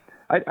that.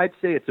 I'd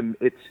say it's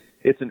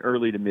an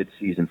early to mid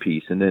season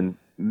piece, and then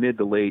mid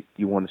to late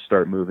you want to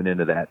start moving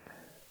into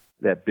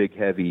that big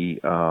heavy,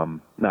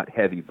 not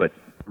heavy but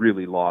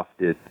really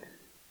lofted,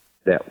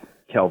 that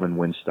Kelvin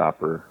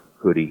Windstopper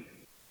hoodie.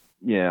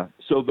 Yeah.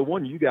 So the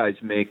one you guys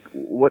make,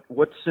 what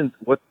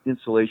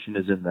insulation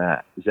is in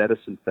that? Is that a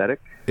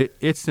synthetic?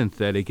 It's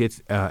synthetic.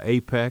 It's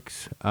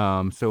Apex.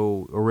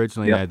 So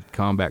originally I had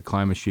Combat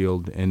Climate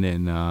Shield, and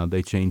then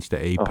they changed to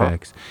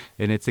Apex,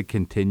 and it's a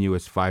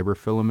continuous fiber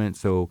filament.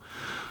 So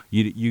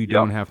you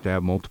don't have to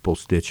have multiple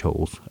stitch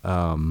holes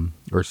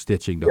or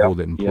stitching to hold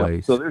it in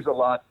place. So there's a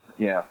lot.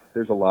 Yeah,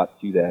 there's a lot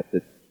to that.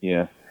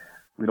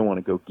 We don't want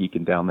to go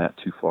geeking down that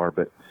too far,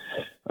 but.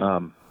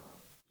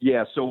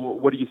 So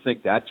what do you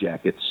think that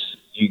jacket's,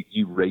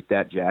 you rate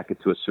that jacket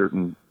to a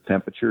certain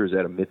temperature? Is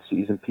that a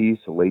mid-season piece,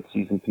 a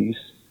late-season piece?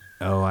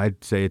 Oh,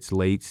 I'd say it's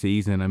late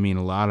season. I mean,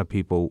 a lot of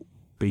people,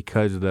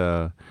 because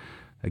again,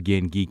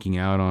 geeking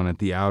out on it,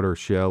 the outer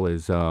shell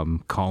is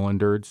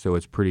colindered, so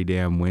it's pretty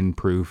damn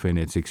windproof, and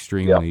it's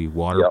extremely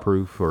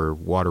waterproof or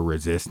water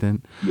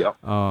resistant.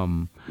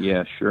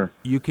 Yeah, sure.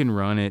 You can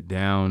run it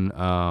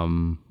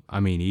down,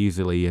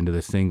 easily into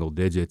the single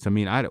digits. I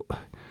mean,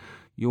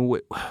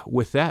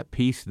 with that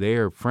piece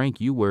there,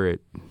 Frank, you wear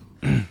it.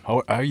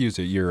 I use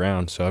it year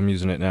round, so I'm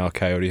using it now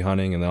coyote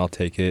hunting, and then I'll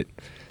take it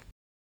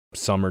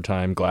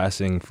summertime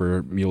glassing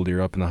for mule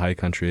deer up in the high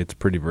country. It's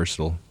pretty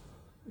versatile.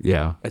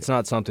 Yeah, it's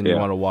not something you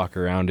want to walk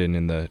around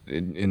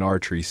in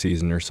archery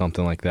season or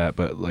something like that,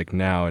 but like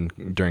now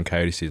and during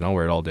coyote season, I'll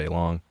wear it all day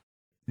long.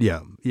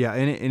 Yeah,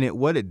 and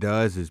what it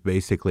does is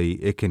basically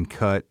it can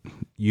cut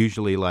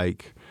usually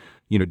like.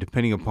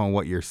 Depending upon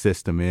what your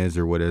system is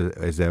or what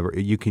is ever,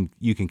 you can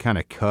kind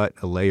of cut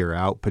a layer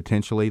out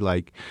potentially.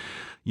 Like,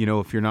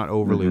 if you're not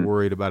overly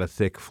worried about a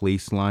thick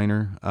fleece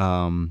liner,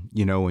 and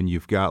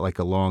you've got like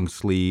a long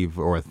sleeve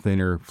or a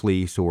thinner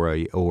fleece or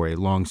a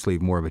long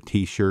sleeve, more of a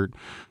t-shirt,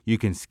 you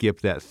can skip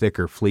that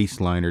thicker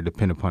fleece liner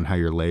depending upon how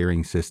your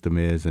layering system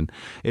is. And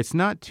it's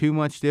not too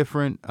much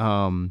different.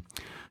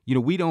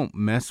 We don't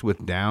mess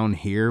with down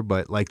here,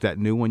 but like that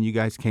new one you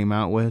guys came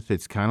out with,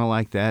 it's kind of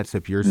like that,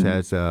 except yours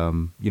has,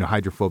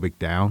 hydrophobic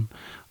down.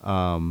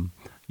 The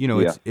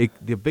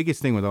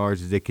biggest thing with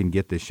ours is it can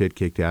get the shit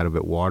kicked out of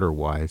it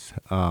water-wise.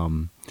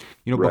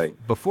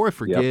 Right. Before I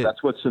forget... Yeah,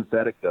 that's what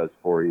synthetic does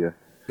for you.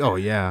 Oh,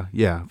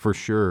 yeah, for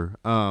sure.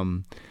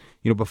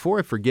 Before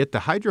I forget,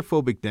 the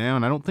hydrophobic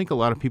down, I don't think a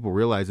lot of people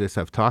realize this.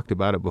 I've talked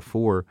about it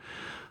before.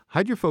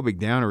 Hydrophobic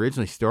down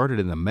originally started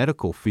in the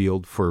medical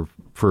field for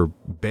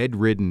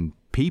bedridden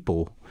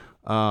people,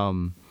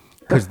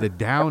 because the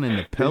down in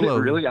the pillow.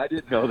 Really, I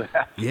didn't know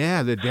that.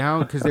 Yeah, the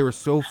down, because they were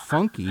so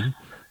funky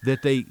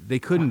that they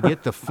couldn't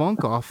get the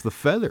funk off the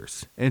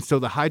feathers, and so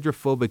the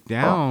hydrophobic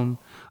down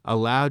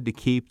allowed to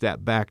keep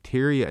that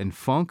bacteria and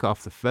funk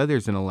off the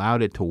feathers and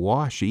allowed it to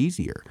wash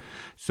easier.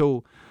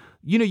 So,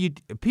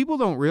 people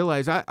don't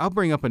realize. I'll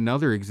bring up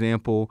another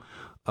example.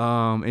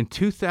 In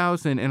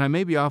 2000, and I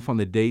may be off on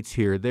the dates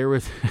here, there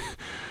was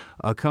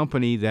a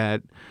company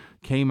that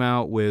came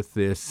out with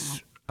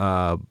this,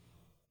 I'm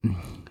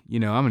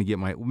going to get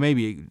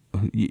maybe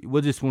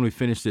we'll just, when we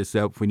finish this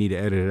up, if we need to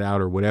edit it out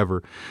or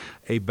whatever,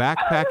 a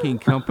backpacking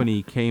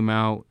company came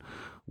out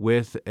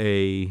with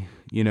a,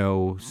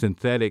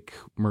 synthetic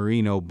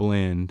merino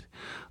blend,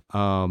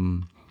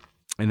 and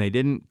they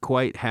didn't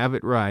quite have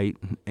it right,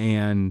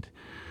 and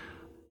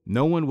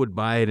no one would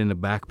buy it in the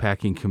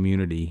backpacking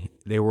community.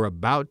 They were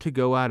about to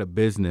go out of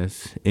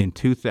business in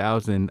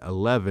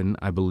 2011,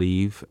 I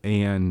believe,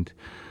 and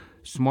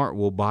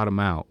Smartwool bought them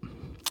out.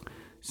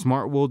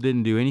 Smartwool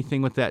didn't do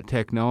anything with that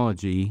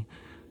technology,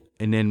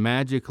 and then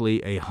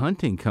magically a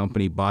hunting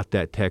company bought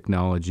that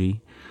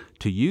technology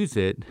to use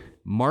it,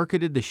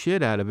 marketed the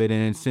shit out of it,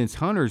 and since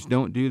hunters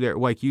don't do their,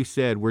 like you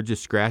said, we're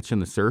just scratching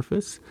the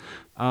surface.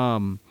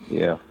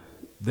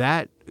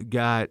 That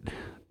got,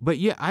 but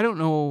yeah, I don't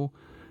know.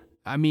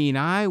 I mean,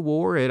 I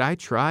wore it, I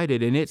tried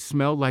it, and it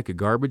smelled like a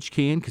garbage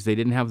can because they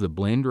didn't have the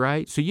blend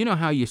right. So you know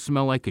how you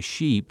smell like a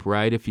sheep,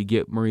 right, if you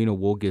get merino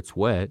wool gets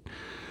wet?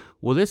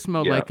 Well, this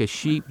smelled like a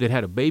sheep that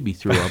had a baby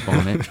threw up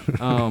on it.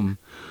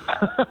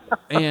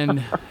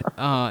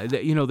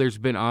 There's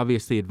been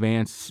obviously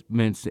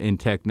advancements in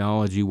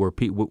technology where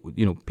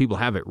people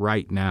have it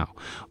right now.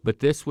 But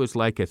this was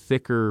like a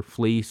thicker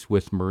fleece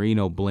with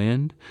merino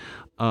blend.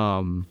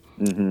 And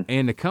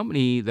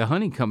the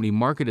hunting company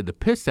marketed the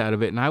piss out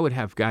of it, and I would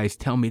have guys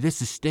tell me,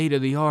 this is state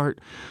of the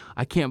art.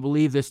 I can't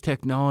believe this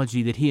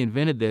technology that he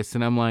invented this.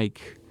 And I'm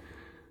like,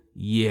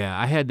 yeah,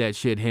 I had that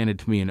shit handed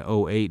to me in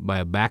 2008 by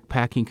a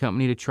backpacking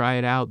company to try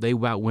it out. They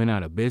about went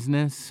out of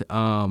business.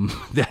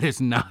 That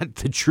is not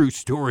the true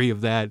story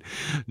of that.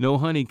 No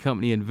hunting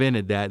company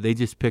invented that. They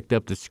just picked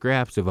up the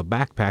scraps of a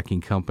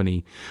backpacking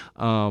company.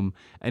 And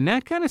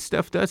that kind of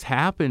stuff does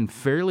happen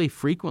fairly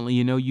frequently.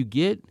 You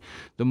get,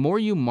 the more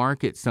you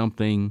market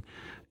something,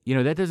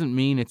 that doesn't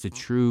mean it's a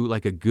true,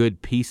 like a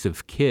good piece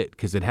of kit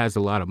because it has a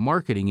lot of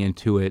marketing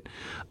into it.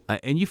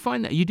 And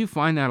you do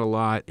find that a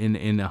lot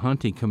in the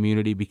hunting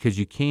community because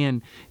you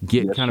can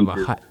get Yes, kind you of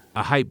do.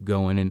 a hype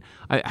going. And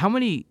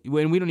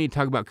when we don't need to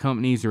talk about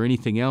companies or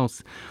anything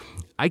else,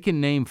 I can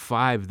name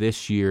 5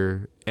 this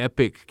year,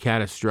 epic,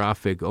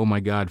 catastrophic, oh my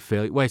God,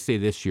 failure. Well, I say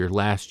this year,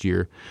 last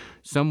year,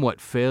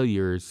 somewhat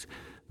failures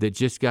that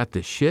just got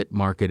the shit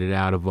marketed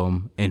out of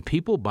them, and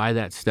people buy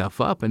that stuff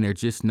up, and they're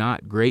just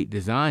not great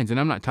designs. And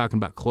I'm not talking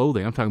about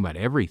clothing; I'm talking about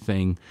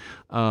everything.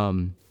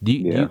 Do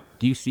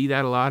you see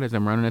that a lot as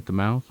I'm running at the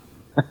mouth?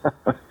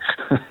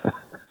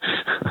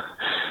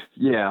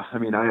 Yeah, I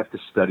mean, I have to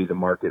study the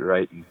market,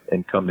 right,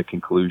 and come to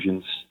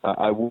conclusions.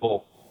 I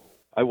will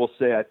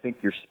say I think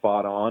you're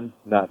spot on.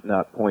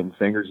 Not pointing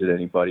fingers at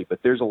anybody, but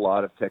there's a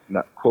lot of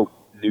quote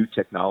new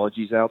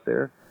technologies out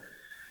there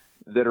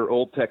that are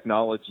old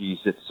technologies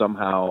that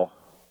somehow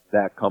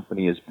that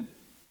company has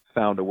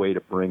found a way to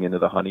bring into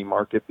the hunting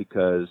market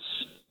because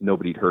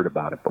nobody'd heard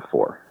about it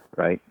before,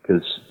 right?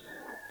 Because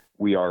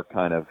we are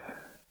kind of,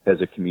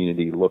 as a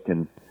community,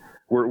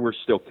 we're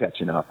still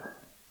catching up.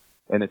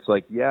 And it's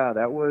like, yeah,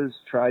 that was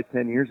tried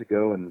 10 years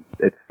ago and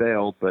it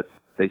failed, but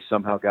they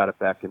somehow got it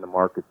back in the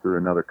market through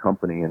another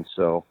company. And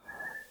so,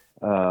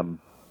 I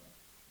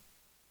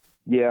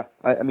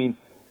mean,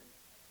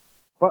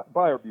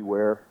 buyer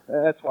beware.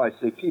 That's why I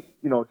say,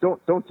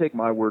 don't take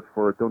my word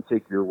for it. Don't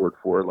take your word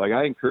for it. Like,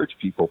 I encourage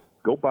people,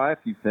 go buy a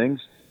few things,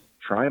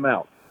 try them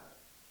out.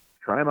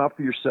 Try them out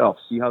for yourself.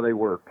 See how they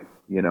work.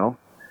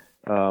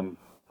 I'm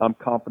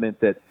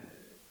confident that,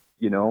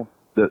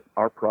 that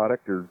our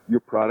product or your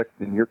product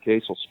in your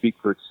case will speak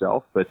for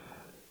itself, but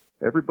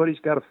everybody's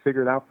got to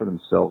figure it out for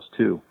themselves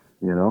too,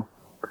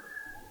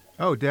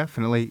 Oh,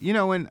 definitely.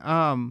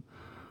 And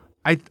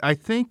I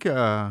think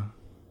that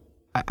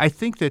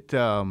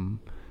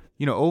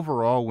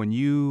overall when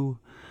you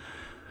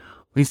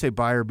say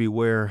buyer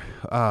beware,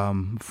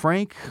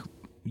 Frank,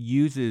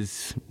 you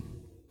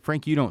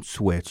don't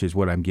switch is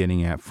what I'm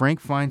getting at. Frank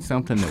finds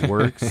something that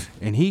works,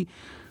 and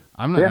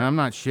I'm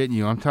not shitting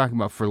you. I'm talking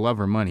about for love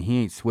or money. He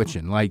ain't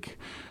switching. Like,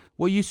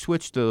 well, you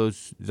switched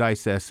those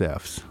Zeiss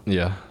SFs.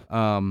 Yeah.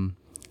 And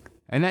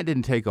that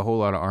didn't take a whole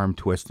lot of arm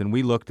twisting.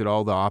 We looked at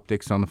all the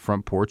optics on the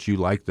front porch. You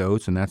liked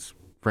those, and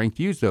Frank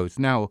used those.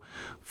 Now,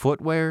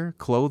 footwear,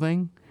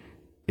 clothing,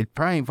 it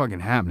probably ain't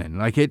fucking happening.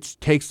 Like, it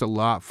takes a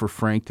lot for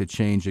Frank to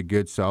change a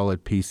good,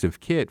 solid piece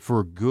of kit for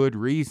a good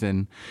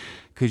reason,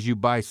 because you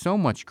buy so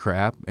much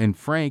crap. And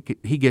Frank,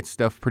 he gets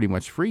stuff pretty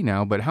much free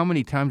now. But how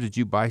many times did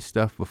you buy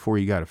stuff before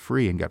you got it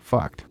free and got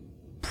fucked?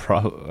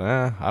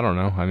 I don't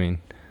know. I mean,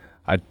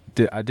 I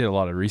did a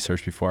lot of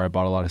research before I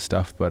bought a lot of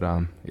stuff, but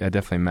I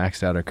definitely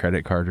maxed out a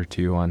credit card or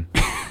two on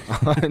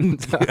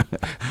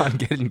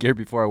getting gear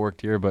before I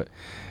worked here. But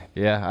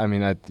yeah, I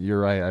mean, you're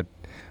right.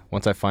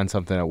 Once I find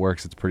something that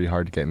works, it's pretty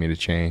hard to get me to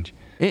change.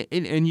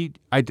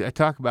 I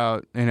talk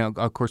about, and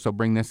of course I'll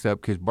bring this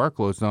up because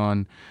Barklow's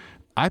on.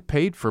 I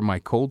paid for my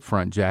cold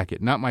front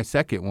jacket, not my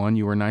second one.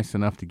 You were nice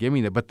enough to give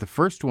me that, but the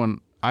first one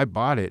I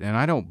bought it, and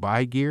I don't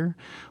buy gear,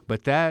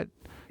 but that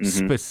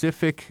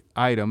specific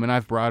item, and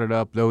I've brought it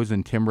up, those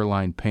in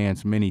Timberline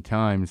pants many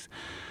times,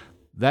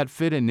 that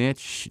fit a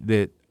niche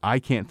that I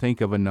can't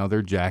think of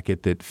another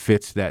jacket that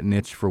fits that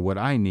niche for what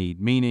I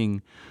need,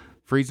 meaning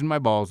freezing my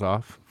balls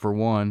off, for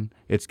one.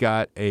 It's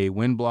got a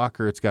wind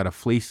blocker. It's got a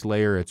fleece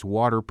layer. It's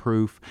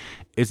waterproof.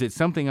 Is it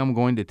something I'm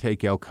going to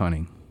take elk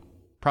hunting?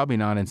 Probably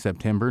not in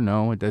September.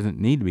 No, it doesn't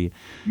need to be.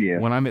 Yeah.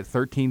 When I'm at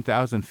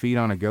 13,000 feet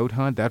on a goat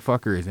hunt, that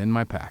fucker is in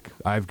my pack.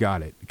 I've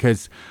got it.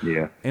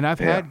 And I've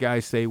had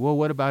guys say, well,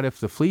 what about if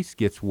the fleece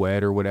gets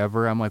wet or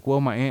whatever? I'm like,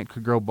 well, my aunt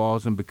could grow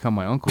balls and become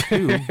my uncle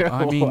too.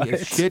 I mean,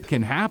 shit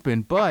can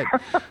happen, but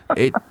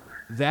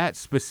that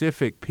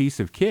specific piece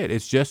of kit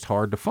is just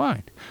hard to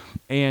find.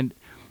 And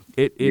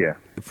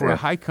for a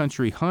high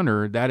country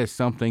hunter, that is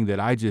something that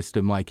I just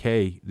am like,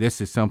 hey, this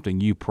is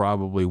something you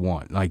probably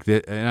want. Like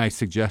that, and I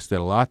suggest that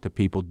a lot to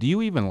people. Do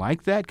you even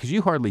like that? Because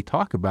you hardly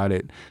talk about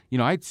it.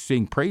 I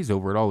sing praise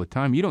over it all the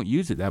time. You don't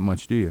use it that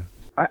much, do you?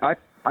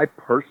 I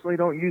personally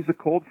don't use the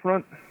cold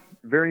front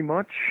very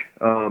much.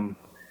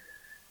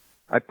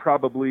 I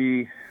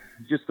probably,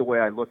 just the way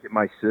I look at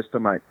my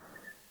system, I'd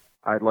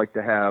like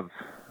to have.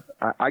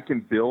 I can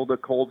build a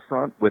cold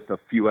front with a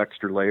few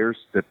extra layers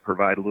that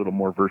provide a little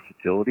more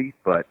versatility,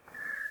 but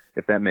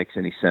if that makes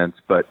any sense.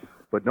 But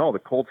no, the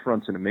cold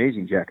front's an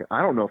amazing jacket.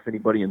 I don't know if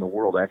anybody in the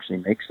world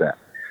actually makes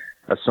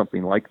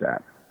something like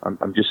that.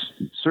 I'm just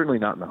certainly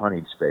not in the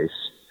hunting space.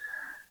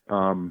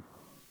 And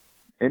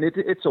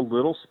it's a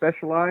little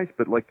specialized,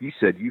 but like you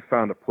said, you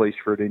found a place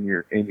for it in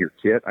your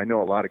kit. I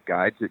know a lot of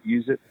guides that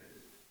use it,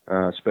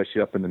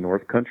 especially up in the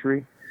North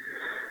Country.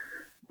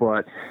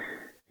 But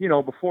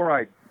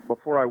before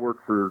I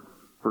worked for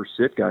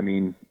Sitka, I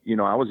mean,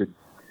 I was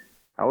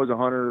a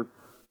hunter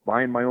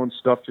buying my own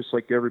stuff just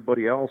like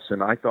everybody else,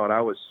 and I thought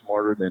I was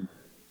smarter than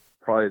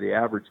probably the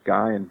average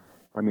guy. And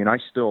I mean, I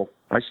still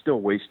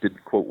wasted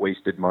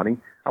money.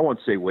 I won't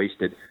say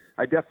wasted.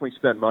 I definitely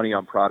spent money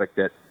on product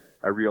that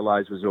I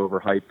realized was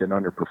overhyped and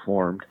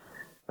underperformed.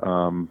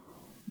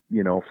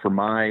 for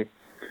my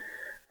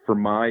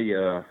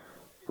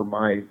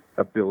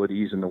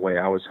abilities and the way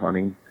I was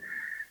hunting.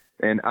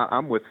 And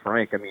I'm with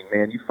Frank. I mean,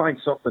 man, you find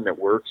something that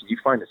works, and you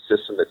find a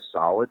system that's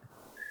solid,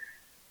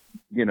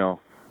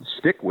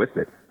 stick with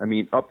it. I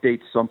mean, update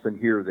something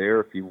here or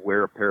there if you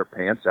wear a pair of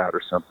pants out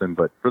or something.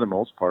 But for the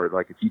most part,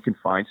 like if you can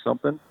find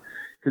something,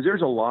 because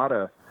there's a lot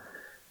of,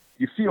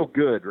 you feel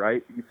good,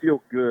 right? You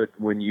feel good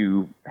when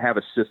you have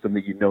a system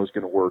that you know is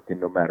going to work in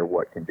no matter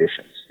what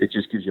conditions. It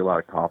just gives you a lot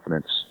of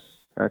confidence.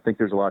 And I think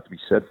there's a lot to be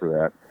said for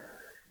that.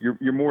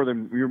 You're more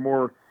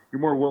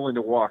willing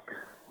to walk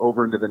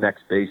over into the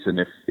next basin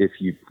if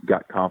you've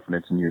got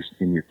confidence in your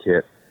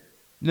kit.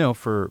 No,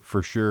 for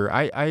sure.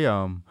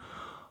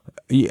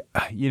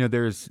 Yeah,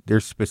 there's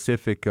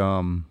specific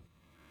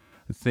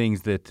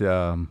things that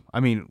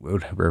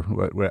whatever.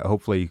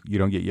 Hopefully you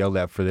don't get yelled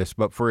at for this.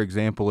 But for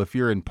example, if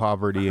you're in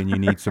poverty and you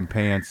need some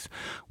pants,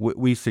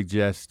 we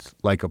suggest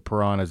like a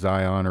Piranha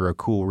Zion or a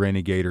Cool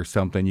Renegade or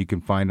something. You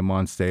can find them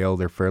on sale.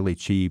 They're fairly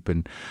cheap,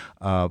 and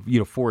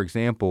for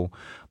example.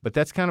 But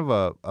that's kind of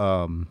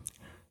a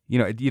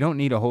you don't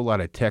need a whole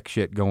lot of tech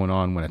shit going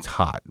on when it's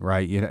hot,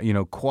 right?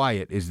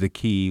 Quiet is the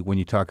key when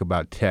you talk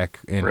about tech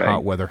and right.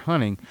 hot weather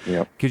hunting,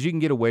 because you can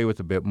get away with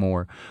a bit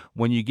more.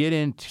 When you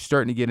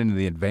starting to get into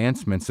the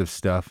advancements of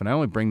stuff, and I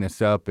only bring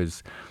this up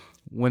is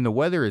when the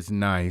weather is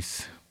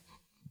nice,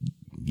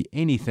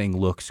 anything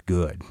looks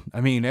good.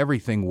 I mean,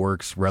 everything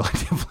works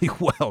relatively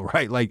well,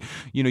 right? Like,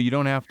 you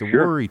don't have to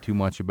worry too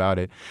much about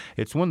it.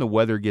 It's when the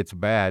weather gets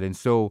bad. And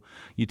so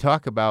you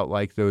talk about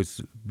like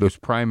those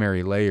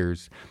primary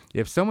layers.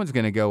 If someone's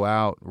going to go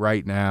out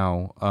right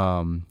now,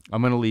 I'm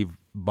going to leave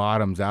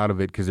bottoms out of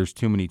it because there's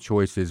too many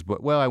choices,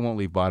 but I won't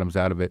leave bottoms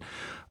out of it.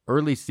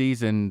 Early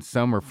season,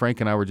 summer,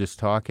 Frank and I were just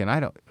talking.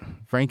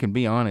 Frank, and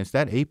be honest,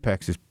 that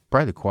Apex is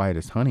probably the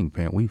quietest hunting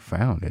pant we've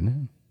found, isn't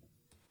it?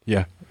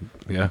 Yeah,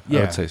 I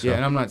would say so. Yeah,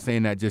 and I'm not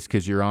saying that just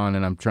because you're on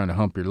and I'm trying to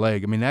hump your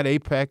leg. I mean, that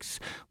Apex,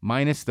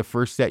 minus the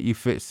first set you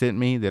sent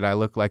me that I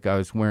looked like I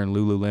was wearing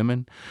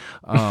Lululemon.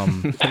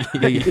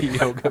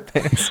 Yoga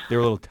pants. They're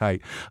a little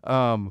tight.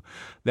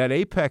 That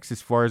Apex,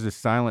 as far as a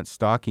silent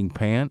stocking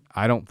pant,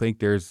 I don't think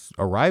there's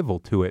a rival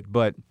to it.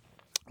 But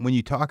when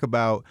you talk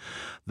about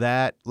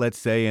that, let's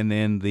say, and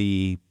then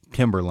the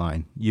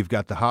Timberline, you've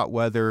got the hot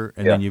weather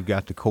and then you've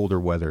got the colder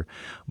weather,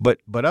 but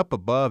up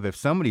above, if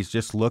somebody's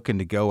just looking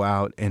to go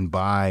out and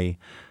buy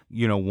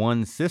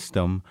one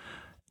system,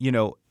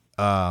 like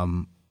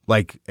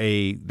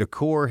the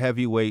Core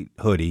heavyweight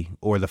hoodie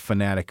or the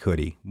Fanatic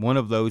hoodie, one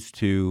of those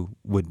two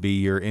would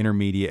be your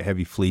intermediate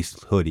heavy fleece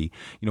hoodie,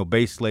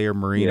 base layer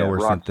merino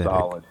or something.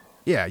 Solid.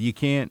 Yeah, you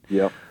can't.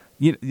 Yep.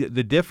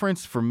 The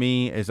difference for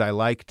me is I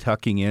like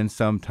tucking in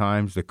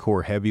sometimes the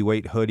Core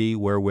heavyweight hoodie,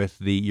 where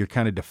you're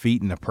kind of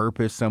defeating the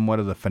purpose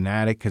somewhat of the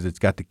Fanatic because it's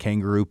got the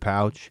kangaroo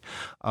pouch.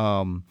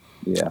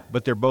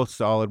 But they're both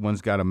solid. One's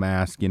got a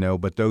mask,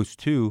 but those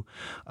two.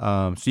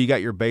 So you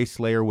got your base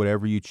layer,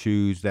 whatever you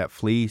choose, that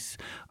fleece,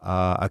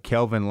 a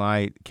Kelvin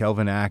Light,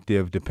 Kelvin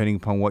Active, depending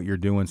upon what you're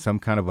doing, some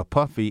kind of a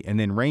puffy, and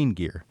then rain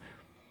gear.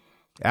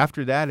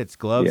 After that, it's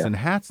gloves and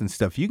hats and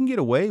stuff. You can get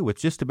away with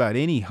just about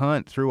any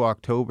hunt through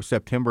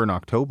September and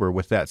October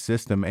with that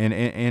system, and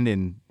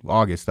in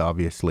August,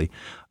 obviously.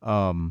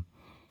 And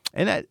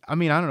that, I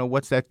don't know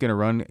what's that going to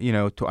run.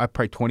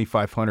 Probably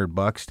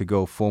 $2,500 to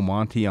go full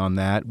Monty on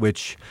that.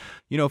 Which,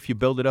 if you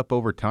build it up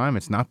over time,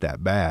 it's not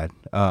that bad.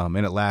 And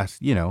it lasts.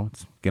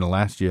 It's going to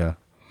last you.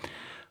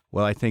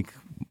 Well, I think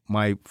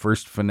my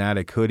first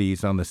Fanatic hoodie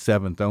is on the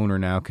 7th owner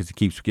now because it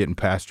keeps getting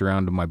passed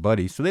around to my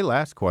buddies, so they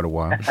last quite a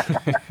while.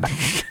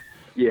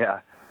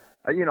 Yeah,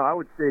 I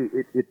would say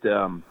it.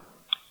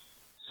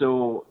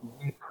 So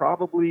you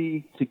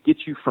probably, to get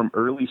you from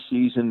early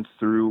season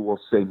through, we'll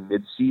say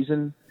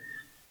mid-season,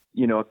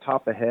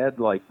 top ahead,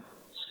 like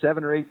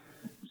seven or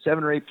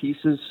eight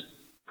pieces,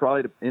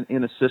 probably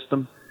in a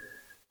system.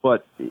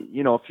 But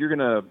if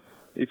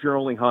you're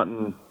only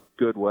hunting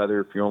good weather,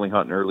 if you're only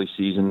hunting early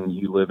season,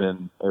 you live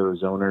in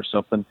Arizona or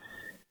something,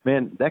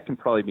 man, that can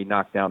probably be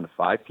knocked down to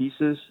 5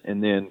 pieces.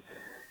 And then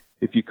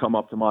if you come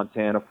up to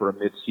Montana for a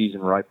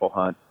mid-season rifle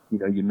hunt,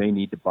 you may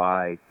need to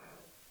buy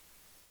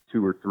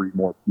 2 or 3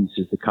 more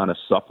pieces to kind of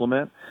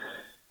supplement.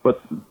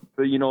 But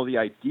the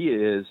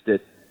idea is that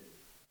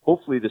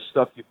hopefully the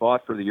stuff you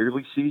bought for the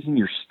early season,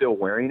 you're still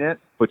wearing it,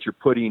 but you're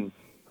putting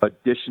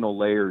additional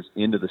layers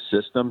into the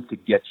system to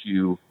get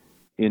you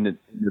into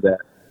that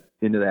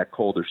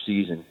colder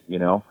season,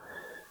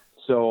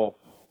 So,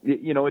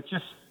 it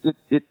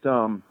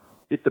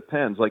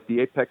depends. Like the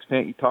Apex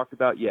pant you talked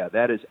about,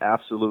 that is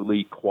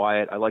absolutely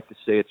quiet. I like to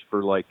say it's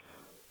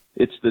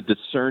the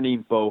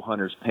discerning bow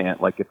hunter's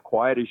pant. Like if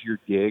quiet is your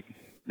gig,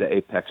 the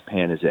Apex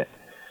pant is it.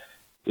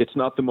 It's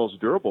not the most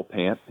durable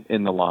pant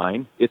in the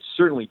line. It's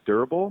certainly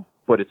durable,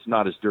 but it's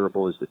not as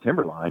durable as the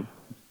Timberline.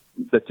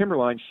 The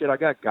Timberline, I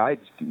got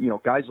guides,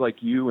 guys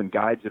like you and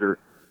guides that are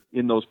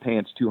in those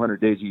pants 200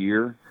 days a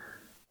year.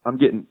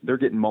 They're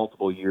getting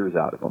multiple years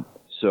out of them.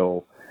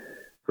 So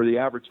for the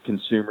average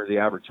consumer, the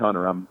average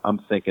hunter, I'm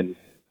thinking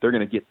they're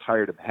going to get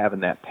tired of having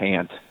that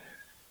pant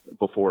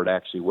before it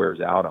actually wears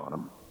out on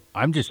them.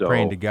 I'm just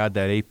praying to God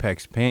that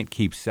Apex pant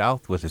keeps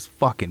South with his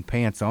fucking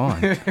pants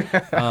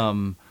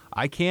on.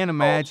 I can't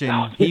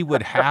imagine he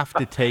would have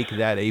to take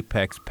that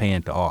Apex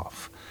pant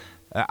off.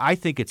 I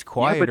think it's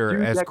quieter,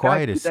 dude, as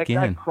quiet as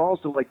skin. That guy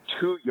crawls to like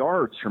 2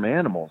 yards from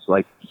animals.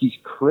 Like, he's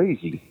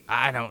crazy.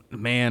 I don't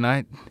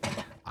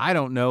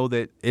know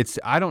that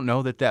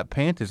that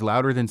pant is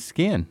louder than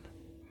skin.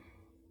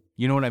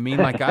 You know what I mean?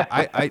 Like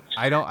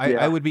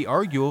I would be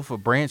arguable if a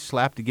branch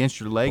slapped against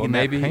your leg in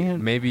that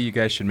pant. Maybe you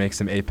guys should make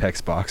some Apex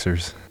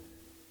boxers.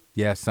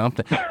 Yeah,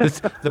 something.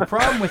 The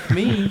problem with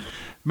me,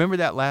 remember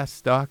that last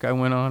stock I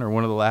went on, or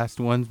one of the last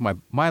ones?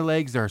 My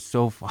legs are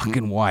so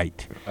fucking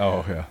white.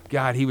 Oh, yeah.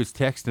 God, he was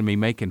texting me,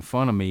 making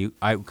fun of me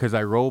because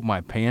I rolled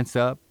my pants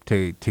up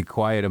to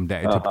quiet him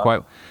down.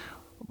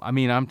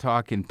 I'm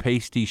talking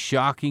pasty,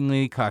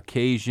 shockingly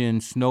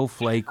Caucasian,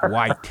 snowflake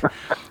white.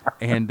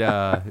 And,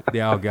 oh,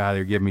 God,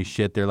 they're giving me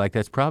shit. They're like,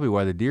 that's probably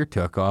why the deer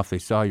took off. They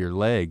saw your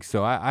legs.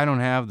 So I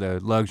don't have the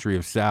luxury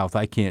of South.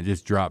 I can't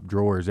just drop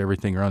drawers.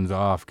 Everything runs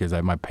off because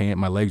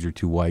my legs are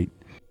too white.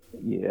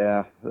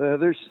 Yeah.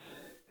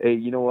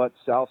 You know what?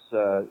 South's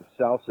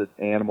an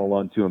animal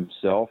unto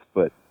himself,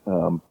 but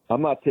I'm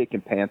not taking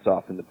pants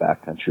off in the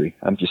backcountry.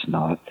 I'm just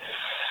not.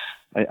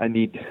 I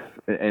need,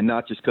 and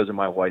not just because of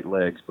my white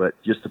legs, but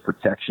just the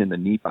protection, the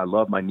knee. I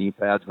love my knee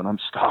pads when I'm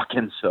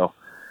stalking. So,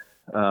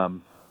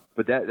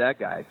 but that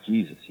guy,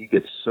 Jesus, he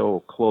gets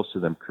so close to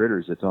them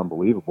critters. It's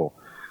unbelievable.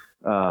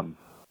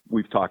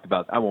 We've talked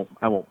about, I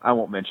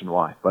won't mention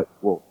why, but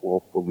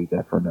we'll leave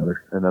that for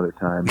another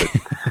time.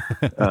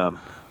 But,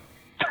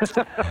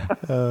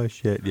 oh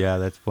shit! Yeah,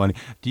 that's funny.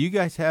 Do you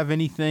guys have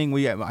anything?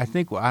 I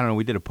don't know.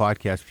 We did a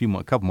podcast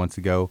a couple months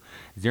ago.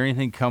 Is there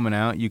anything coming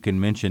out you can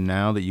mention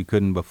now that you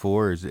couldn't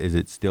before? Or is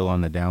it still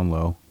on the down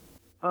low?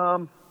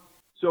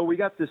 So we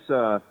got this.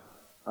 I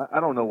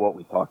don't know what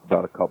we talked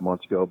about a couple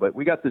months ago, but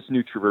we got this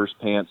new Traverse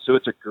pant. So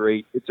it's a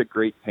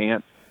great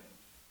pant.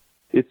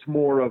 It's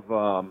more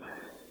of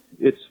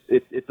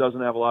it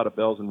doesn't have a lot of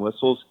bells and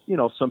whistles. You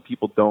know, some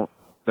people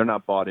they're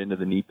not bought into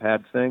the knee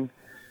pad thing.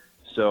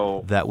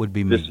 So that would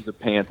be me. This is a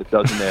pant that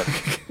doesn't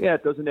have,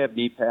 it doesn't have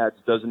knee pads,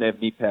 doesn't have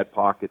knee pad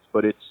pockets,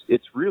 but it's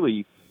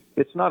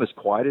not as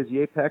quiet as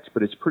the Apex,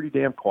 but it's pretty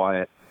damn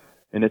quiet,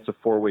 and it's a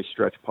 4-way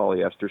stretch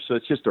polyester, so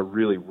it's just a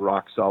really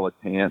rock solid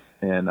pant,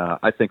 and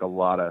I think a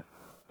lot of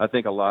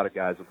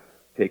guys have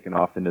taken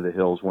off into the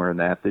hills wearing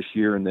that this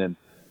year, and then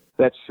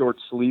that short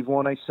sleeve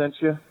one I sent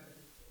you,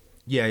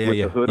 with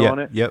the hood on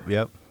it.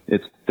 Yep.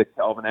 It's the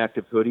Calvin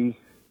Active hoodie.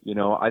 You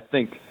know, I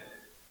think.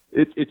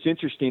 It's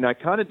interesting. I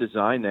kind of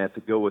designed that to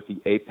go with the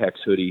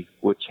Apex hoodie,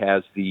 which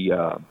has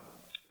the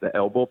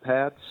elbow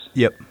pads.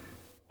 Yep.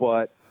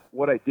 But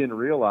what I didn't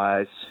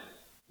realize,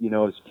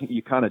 is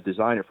you kind of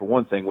design it for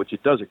one thing, which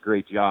it does a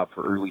great job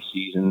for early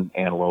season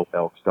antelope,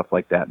 elk, stuff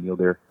like that, mule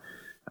deer.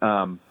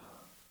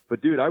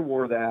 But dude, I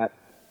wore that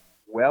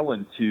well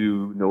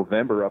into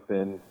November up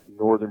in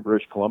northern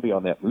British Columbia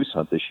on that moose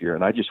hunt this year,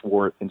 and I just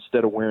wore it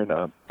instead of wearing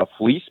a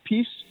fleece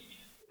piece.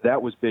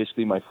 That was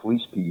basically my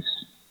fleece piece.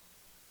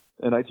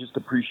 And I just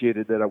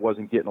appreciated that I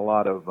wasn't getting a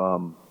lot of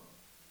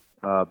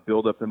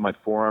buildup in my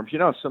forearms. You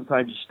know,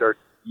 sometimes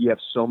you have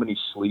so many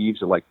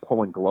sleeves, or like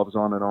pulling gloves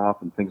on and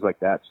off and things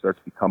like that starts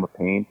to become a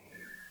pain.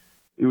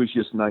 It was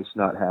just nice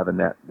not having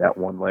that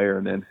one layer.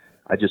 And then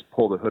I just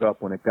pulled the hood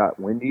up when it got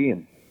windy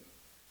and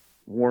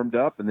warmed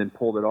up, and then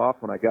pulled it off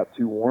when I got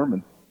too warm.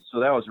 And so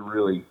that was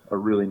a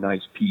really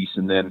nice piece.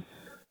 And then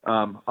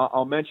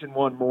I'll mention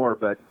one more,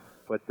 but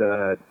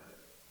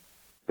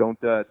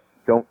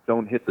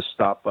don't hit the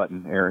stop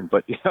button, Aaron.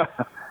 But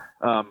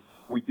yeah,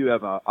 we do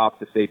have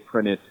OptiFate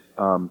printed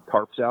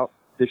tarps out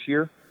this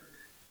year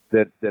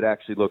that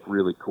actually look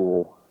really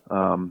cool.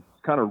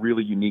 It's kind of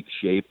really unique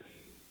shape,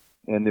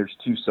 and there's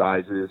 2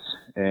 sizes,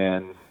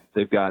 and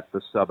they've got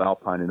the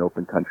subalpine and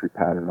open country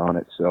pattern on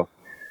it. So it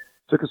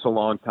took us a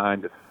long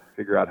time to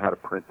figure out how to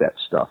print that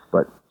stuff.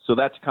 But so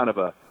that's kind of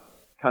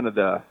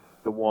the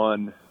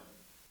one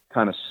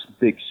kind of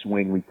big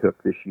swing we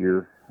took this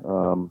year.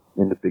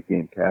 In the big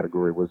game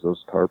category was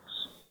those tarps.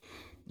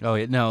 Oh,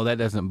 yeah, no, that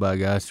doesn't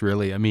bug us,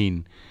 really. I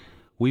mean,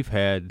 we've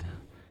had,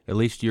 at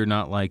least you're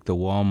not like the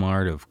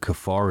Walmart of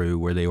Kafaru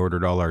where they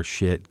ordered all our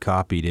shit,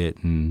 copied it,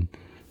 and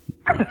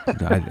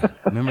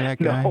remember that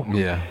guy? No.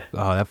 Yeah.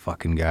 Oh, that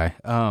fucking guy.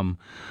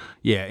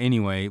 Yeah,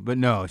 anyway, but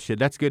no, shit,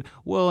 that's good.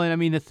 Well, and I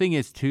mean, the thing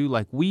is, too,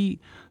 like the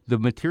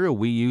material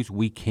we use,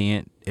 it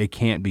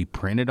can't be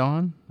printed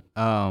on.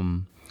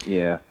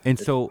 Yeah. And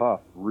it's so, tough,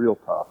 real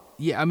tough.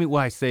 Yeah, I mean,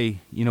 well, I say,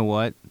 you know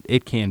what?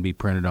 It can be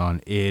printed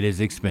on. It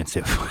is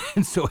expensive,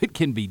 and so it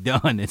can be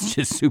done. It's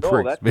just super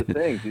expensive. That's the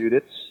thing,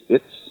 dude.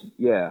 It's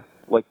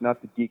like,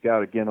 not to geek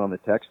out again on the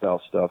textile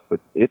stuff,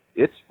 but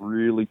it's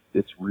really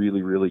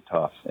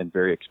tough and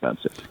very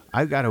expensive.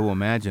 I've got to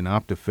imagine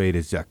OptiFate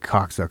is a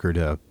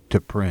cocksucker to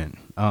print,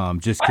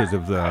 just because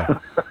of the.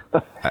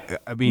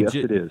 I mean, yes,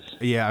 it is.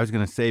 Yeah, I was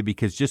gonna say,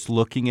 because just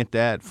looking at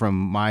that from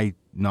my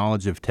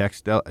knowledge of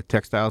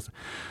textiles,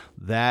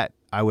 that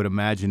I would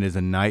imagine is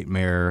a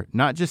nightmare.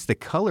 Not just the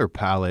color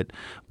palette,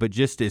 but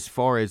just as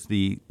far as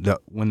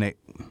when they.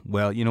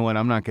 Well, you know what?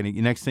 I'm not going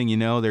to. Next thing you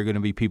know, there are going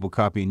to be people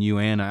copying you,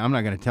 and I'm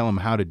not going to tell them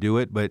how to do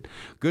it. But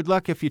good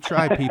luck if you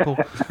try, people.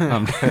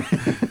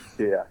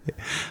 Yeah.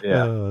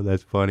 Oh,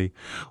 that's funny.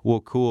 Well,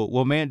 cool.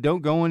 Well, man,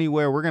 don't go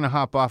anywhere. We're going to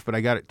hop off, but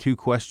I got 2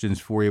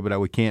 questions for you, but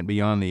we can't be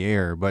on the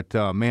air. But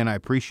man, I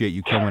appreciate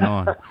you coming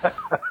on.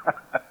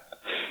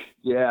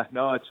 Yeah,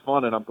 no, it's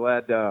fun, and I'm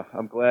glad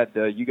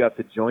you got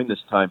to join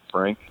this time,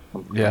 Frank.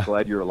 I'm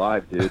glad you're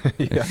alive, dude.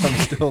 Yeah, I'm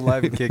still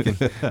alive and kicking.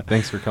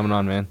 Thanks for coming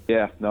on, man.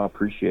 Yeah, no, I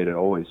appreciate it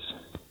always.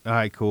 All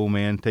right, cool,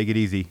 man. Take it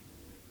easy.